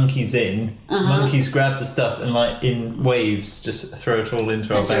 sending the monkeys in. Monkeys grab the stuff and, like, in waves, just throw it all into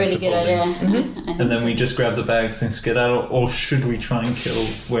That's our a bags really of good holding. idea. I think And then so. we just grab the bags and skedaddle, or should we try and kill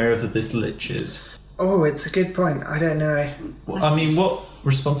wherever this lich is? Oh, it's a good point. I don't know. I mean, what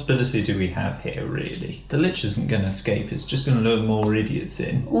responsibility do we have here, really? The lich isn't going to escape, it's just going to lure more idiots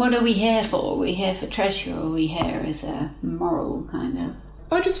in. What are we here for? Are we here for treasure, or are we here as a moral kind of?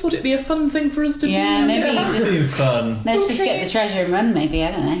 I just thought it'd be a fun thing for us to do. Yeah, maybe That's too fun. let's just get the treasure and run. Maybe,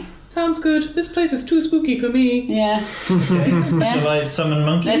 I don't know. Sounds good. This place is too spooky for me. Yeah. Shall I summon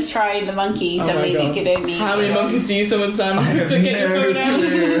monkeys? Let's try the monkey. Oh Something my that God. could only. How many monkeys do you summon, Sam? I have Get your no phone out.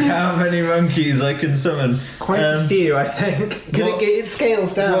 clue how many monkeys I can summon. Quite a few, I think. Because what- it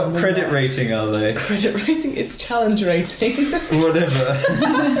scales down. What credit rating are they? Credit rating? It's challenge rating. Whatever.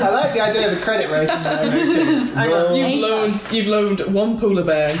 I like the idea of the credit rating though. Hang on. You've loaned one polar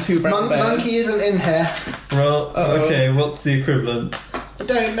bear and two brown bears. Monkey isn't in here. Well, Uh-oh. okay, what's the equivalent? I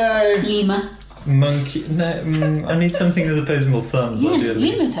don't know. Lemur. Monkey. No, I need something with opposable thumbs, Yeah,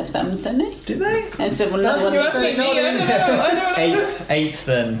 ideally. lemurs have thumbs, don't they? Do they? And so one That's one your that's thing. Me, I don't know. Ape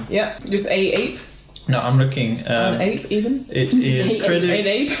then. Yeah, just a ape. No, I'm looking. An ape, even. It is An credit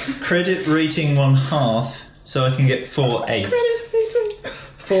ape. credit rating 1/2, so I can get 4 apes.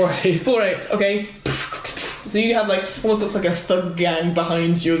 4 apes. 4 apes, okay. So you have like almost looks like a thug gang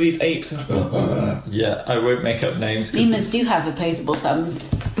behind you of these apes. Yeah, I won't make up names. 'cause lemurs do have opposable thumbs,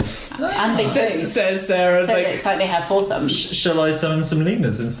 and big toes. Says Sarah. So Like, it's like they have 4 thumbs. Shall I summon some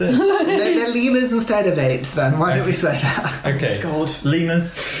lemurs instead? They're lemurs instead of apes then. Why don't we say that? Okay. God.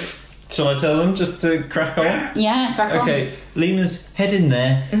 Lemurs. Shall I tell them just to crack on? Yeah, crack on. Okay, lemurs, head in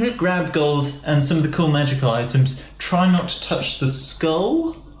there, grab gold and some of the cool magical items. Try not to touch the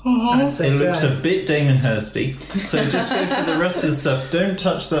skull. I'd say It looks so. a bit Damon Hirsty. So just go for the rest of the stuff. Don't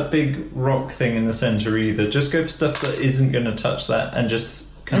touch that big rock thing in the centre either. Just go for stuff that isn't going to touch that and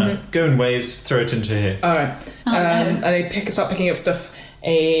just kind of go in waves, throw it into here. alright. Oh, no. And they start picking up stuff.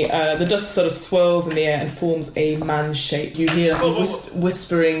 The dust sort of swirls in the air and forms a man shape. You hear like a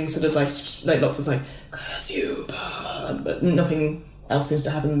whispering, sort of like lots of like, curse you, but nothing else seems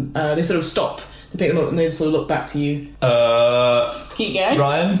to happen. They sort of stop. They pick them up and they sort of look back to you. Keep going.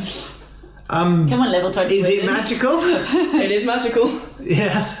 Ryan? Come on, level 20 Is it wizard. magical? It is magical.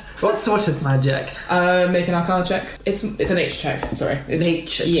 Yes. What sort of magic? Make an Arcana check. It's an H check. Sorry, it's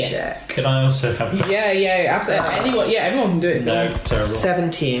Nature yes. check. Can I also have that? Yeah, absolutely. Everyone can do it. No, terrible.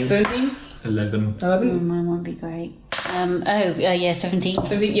 17. 17, 11. 11, Mine won't be great. Yeah, 17.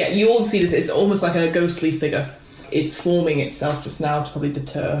 17. Yeah, you all see this. It's almost like a ghostly figure. It's forming itself just now to probably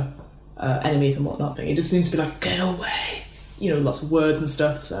deter enemies and whatnot. It just seems to be like, get away. It's, lots of words and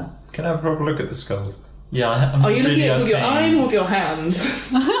stuff. So, Can I have a proper look at the skull? Yeah, I'm are you really looking at it with your arcane. eyes or with your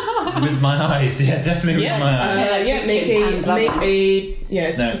hands? With my eyes, yeah, definitely with my eyes. Make Hands like that.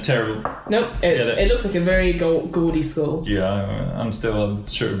 it's, No, terrible. nope. It looks like a very gaudy skull. Yeah, I'm still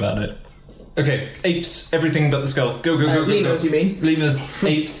unsure about it. Okay, apes, everything but the skull. Go, Lemurs, go. you mean? Lemurs,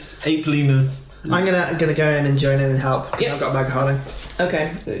 apes, ape lemurs. I'm gonna go in and join in and help. 'Cause Yep. I've got a bag of holding.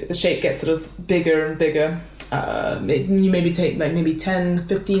 Okay, the shape gets sort of bigger and bigger. You maybe take like maybe 10,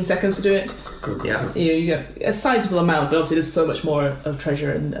 15 seconds to do it. Yeah. You get a sizable amount, but obviously there's so much more of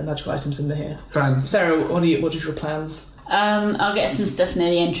treasure and magical items in here. Fine. Sarah, what are your plans? I'll get some stuff near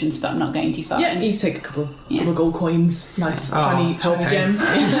the entrance, but I'm not going too far. Yeah, you take a couple Yeah. of gold coins, nice Oh, shiny helping. gem.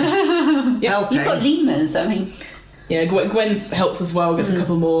 Yeah. Helping. You've got lemurs, I mean. Yeah, Gwen helps as well, gets a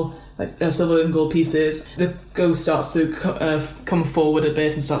couple more like silver and gold pieces. The ghost starts to come forward a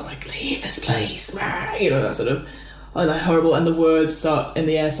bit and starts like, leave this place, that sort of like horrible, and the words start in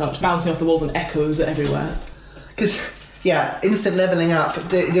the air, start bouncing off the walls and echoes everywhere. Because instant leveling up.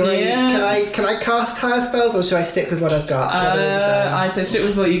 Can I cast higher spells or should I stick with what I've got? I'd say stick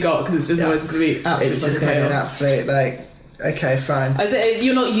with what you got because it's just always going to be absolute It's just going to be an chaos. absolute okay, fine. I say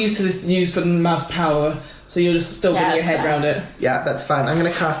you're not used to this new sudden amount of power, so you're just still getting your that's head fair. around it. Yeah, that's fine. I'm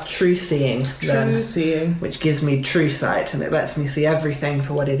going to cast True Seeing then, True seeing. which gives me true sight and it lets me see everything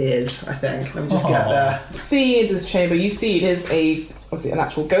for what it is. I think. Let me just get there. See into this chamber. You see it is obviously an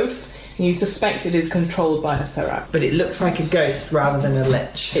actual ghost, and you suspect it is controlled by a Serac. But it looks like a ghost rather than a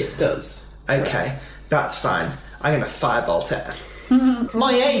lich. It does. Okay, that's fine. I'm going to firebolt it.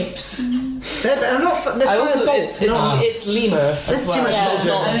 My apes! They're not. They're I also firebolts, it's lemur as There's too well. much Yeah, treasure.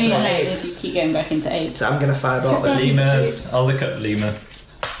 not, I it's mean, not no, apes. just keep going back into apes. So I'm going to firebolt it. Lemurs. I'll look up lemur.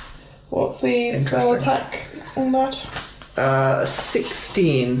 What's the spell Interesting. attack on that?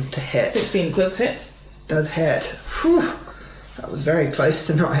 16 to hit. 16 does hit. Does hit. Whew. That was very close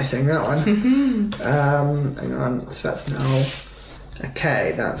to not hitting that one. Hang on. So that's now.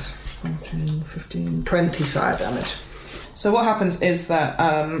 Okay, that's 14, 15, 25 damage. So what happens is that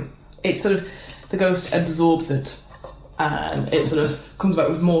it sort of the ghost absorbs it, and it sort of comes back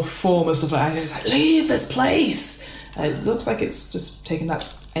with more form and stuff like that. And it's like, leave this place. It looks like it's just taking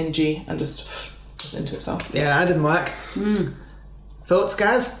that energy and just into itself. Yeah, that didn't work. Thoughts,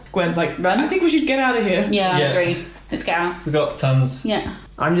 guys? Gwen's like, Run. I think we should get out of here. Yeah, Yeah. I agree. Let's go out. We've got tons. Yeah.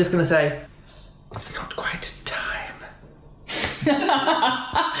 I'm just going to say, it's not quite time.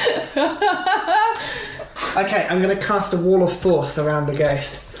 Okay, I'm going to cast a wall of force around the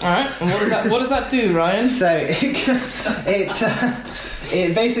ghost. Alright, and what does that do, Ryan? So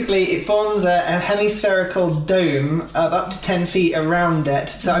it basically forms a hemispherical dome of up to 10 feet around it.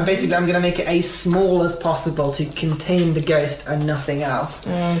 So I'm going to make it as small as possible to contain the ghost and nothing else.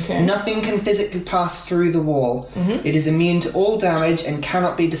 Okay. Nothing can physically pass through the wall. It is immune to all damage and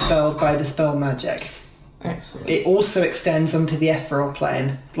cannot be dispelled by dispel magic. Excellent. It also extends onto the ethereal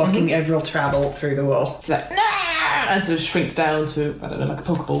plane, blocking every travel through the wall. It's like, and so it shrinks down to, I don't know, like a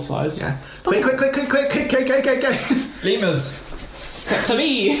Pokeball size. Yeah. Quick, go. Lemurs! Except to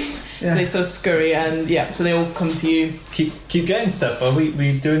me! Yeah. So they sort of scurry and, so they all come to you. Keep getting stuff. Are we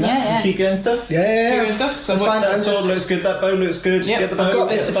doing that? Yeah. Keep getting stuff? Yeah. And stuff. So That's fine. That sword looks good, that bow looks good. Yep. Get the bow. I've got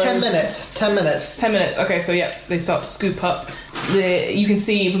this get for the bow. 10 minutes. 10 minutes. 10 minutes. Okay, so so they start to scoop up. You can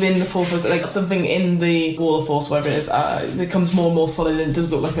see within the force, like something in the wall of force, whatever it is, becomes more and more solid, and it does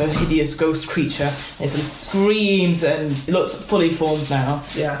look like a hideous ghost creature. It sort of screams, and it looks fully formed now.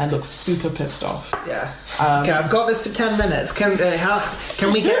 Yeah. And looks super pissed off. Yeah. Okay, I've got this for 10 minutes. Can we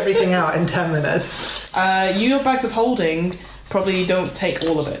get everything out in 10 minutes? Your bags of holding probably don't take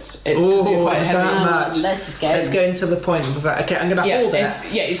all of it. It's 'cause you're quite heavy. that much. Let's just go. Let's go into the point of that. Okay, I'm going to hold it.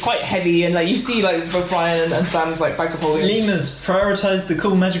 It's quite heavy, and like you see, like both Ryan and Sam's like bags of holding. Lemurs, prioritise the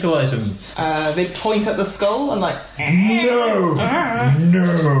cool magical items. They point at the skull and like. No!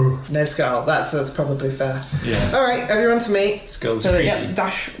 No skull. That's probably fair. Yeah. All right, everyone to me. Skulls So creepy.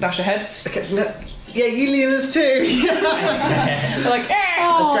 dash ahead. Okay, no. Yeah, you lemurs too. They're like.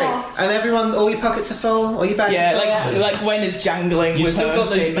 That's great. And everyone, all your pockets are full. All your bags are full. Like Gwen is jangling. You've with still her got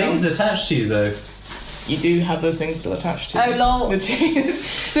those chain things on. attached to you, though. You do have those things still attached to Oh, you. lol. The chains.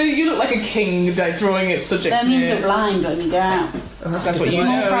 So you look like a king, like drawing its subjects That means near. you're blind when you go out. That's what you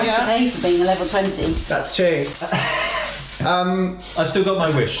Small know. price to Yeah. pay for being a level 20. That's true. I've still got my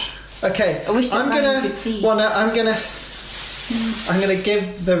wish. Okay. I wish that I'm Ryan gonna could see. I'm gonna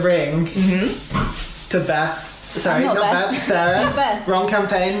give the ring to Beth. Sorry, I'm not not Beth. Beth. Sarah. It's Beth. Wrong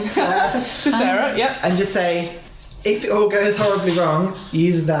campaign. Sarah. To Sarah, yeah. And just say, if it all goes horribly wrong,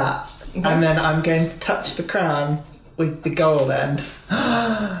 use that. And then I'm going to touch the crown with the gold end.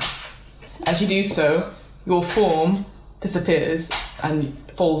 As you do so, your form disappears and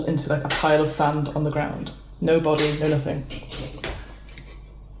falls into like a pile of sand on the ground. No body, no nothing.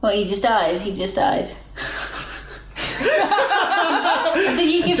 Well, he just died. Did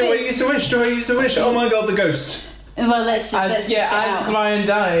you give Do I it? use a wish? Oh my god, the ghost. Well, let's just get As out. Ryan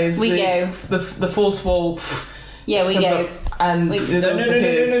dies, We go. The force wall Yeah, we comes go. up and We- the No, ghost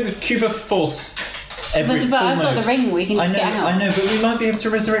appears. no. Cube of force. Every But full I've got mode. the ring. We can just get out. I know, but we might be able to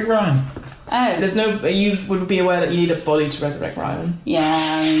resurrect Ryan. Oh, There's no. You would be aware that you need a body to resurrect Ryan.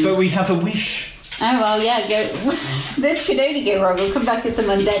 yeah. But we have a wish. Oh well, yeah. Go. This could only go wrong. We'll come back as some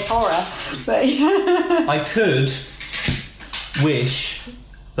undead horror. But I could wish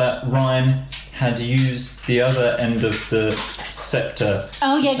that Ryan had used the other end of the scepter.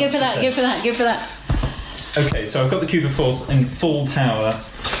 oh yeah, go for that. Go for that. Go for that. Okay, so I've got the cube of force in full power.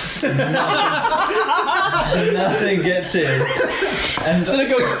 Nothing gets in. And So the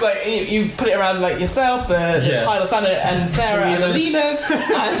ghost, like you put it around like yourself, the Yeah. pile of sand, and Sarah, and the lemurs,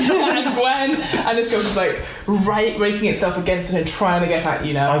 and Gwen, and this ghost is like raking itself against it and trying to get at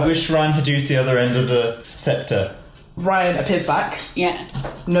you now. I but wish Ryan had used the other end of the scepter. Ryan appears back, Yeah.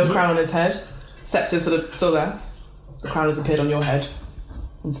 no crown on his head, scepter's sort of still there. The crown has appeared on your head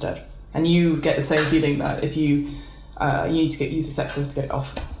instead, and you get the same feeling that if you need to use the scepter to get it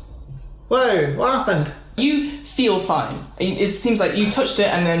off. Whoa, what happened? You feel fine. It seems like you touched it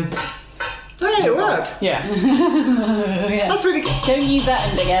and then Hey, it worked. yeah. Yeah. That's really good. Don't use that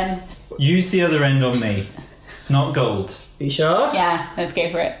end again. Use the other end on me, not gold. Are you sure? Yeah. Let's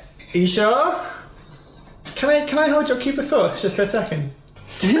go for it. Are you sure? Can I hold your cube of force just for a second?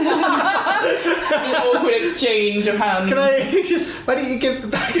 An awkward exchange of hands. Can I? Why don't you give the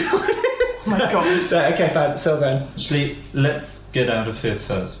back? Oh my god. Right, okay, fine. Still then. Actually, let's get out of here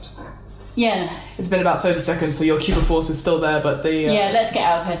first. Yeah. It's been about 30 seconds, so your cube of force is still there, but the Yeah. Let's get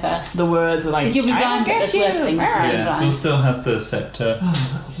out of here first. the words are like. Because you'll be "I blind, will but get there's worse you." things than being Yeah, blind. we'll still have the scepter.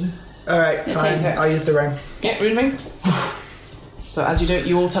 All right, Let's fine. take it. I'll use the ring. Yeah, read me. So as you do,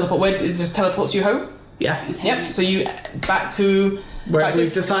 you all teleport. Where it just teleports you home. Yeah. Yep. So you back to Where back to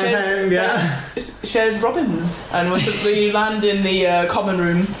we've defined home, yeah. Shares Robbins, and we land in the common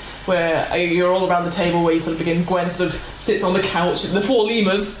room where you're all around the table where you sort of begin. Gwen sort of sits on the couch. The four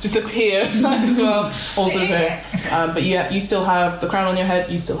lemurs just appear as well, also appear. But yeah, you still have the crown on your head.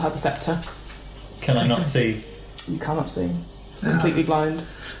 You still have the scepter. Can I not see? You cannot see. It's completely blind.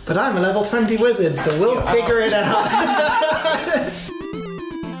 But I'm a level 20 wizard, so we'll figure it out.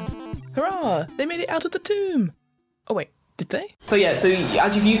 Hurrah! They made it out of the tomb! Oh wait, did they? So as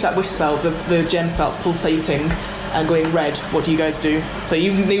you've used that wish spell, the gem starts pulsating and going red. What do you guys do? So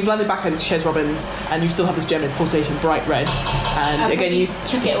you've landed back at Chez Robbins, and you still have this gem that's pulsating bright red. And again, you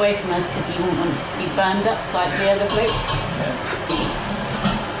took it away from us because you wouldn't want to be burned up like the other bloke.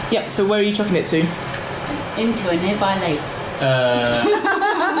 Yeah, so where are you chucking it to? Into a nearby lake.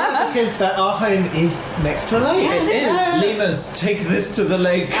 Because our home is next to a lake. It is. Lemurs, take this to the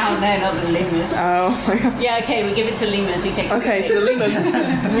lake. Oh no, not the lemurs. Oh my god. Yeah, okay, we give it to lemurs. We take it Okay, so the lemurs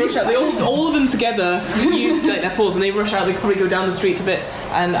rush out. They all of them together use their paws, and they rush out. They probably go down the street a bit,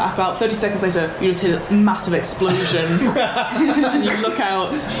 and about 30 seconds later, you just hear a massive explosion, and you look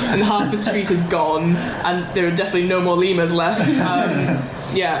out, and half the street is gone, and there are definitely no more lemurs left.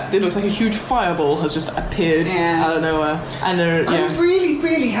 It looks like a huge fireball has just appeared out of nowhere, and I'm really,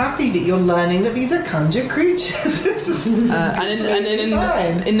 really happy that you're learning that these are conjured creatures. in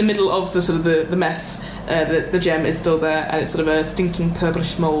the middle of the sort of the mess, the gem is still there, and it's sort of a stinking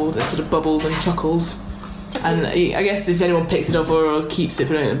purplish mould. It sort of bubbles and chuckles. And I guess if anyone picks it up or keeps it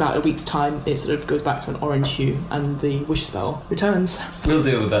for about a week's time, it sort of goes back to an orange hue, and the wish spell returns. We'll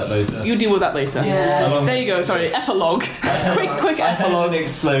deal with that later. You deal with that later. Yeah. There you go. Sorry, epilogue. quick I had epilogue. an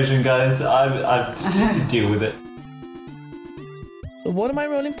explosion, guys. I deal with it. The What Am I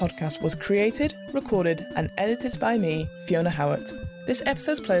Rolling podcast was created, recorded, and edited by me, Fiona Howard. This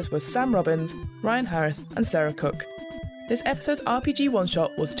episode's players were Sam Robbins, Ryan Harris, and Sarah Cook. This episode's RPG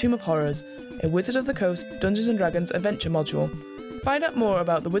one-shot was Tomb of Horrors, a Wizard of the Coast Dungeons & Dragons adventure module. Find out more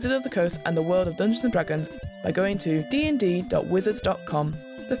about the Wizard of the Coast and the world of Dungeons & Dragons by going to dnd.wizards.com.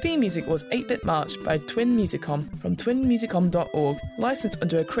 The theme music was 8-Bit March by Twin Musicom from twinmusicom.org, licensed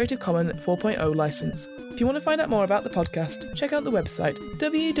under a Creative Commons 4.0 license. If you want to find out more about the podcast, check out the website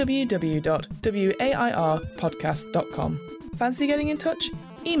www.wairpodcast.com. Fancy getting in touch?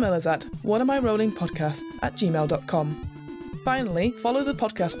 Email us at whatamirollingpodcast@gmail.com. Finally, follow the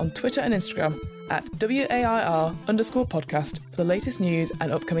podcast on Twitter and Instagram at WAIR_podcast for the latest news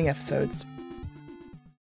and upcoming episodes.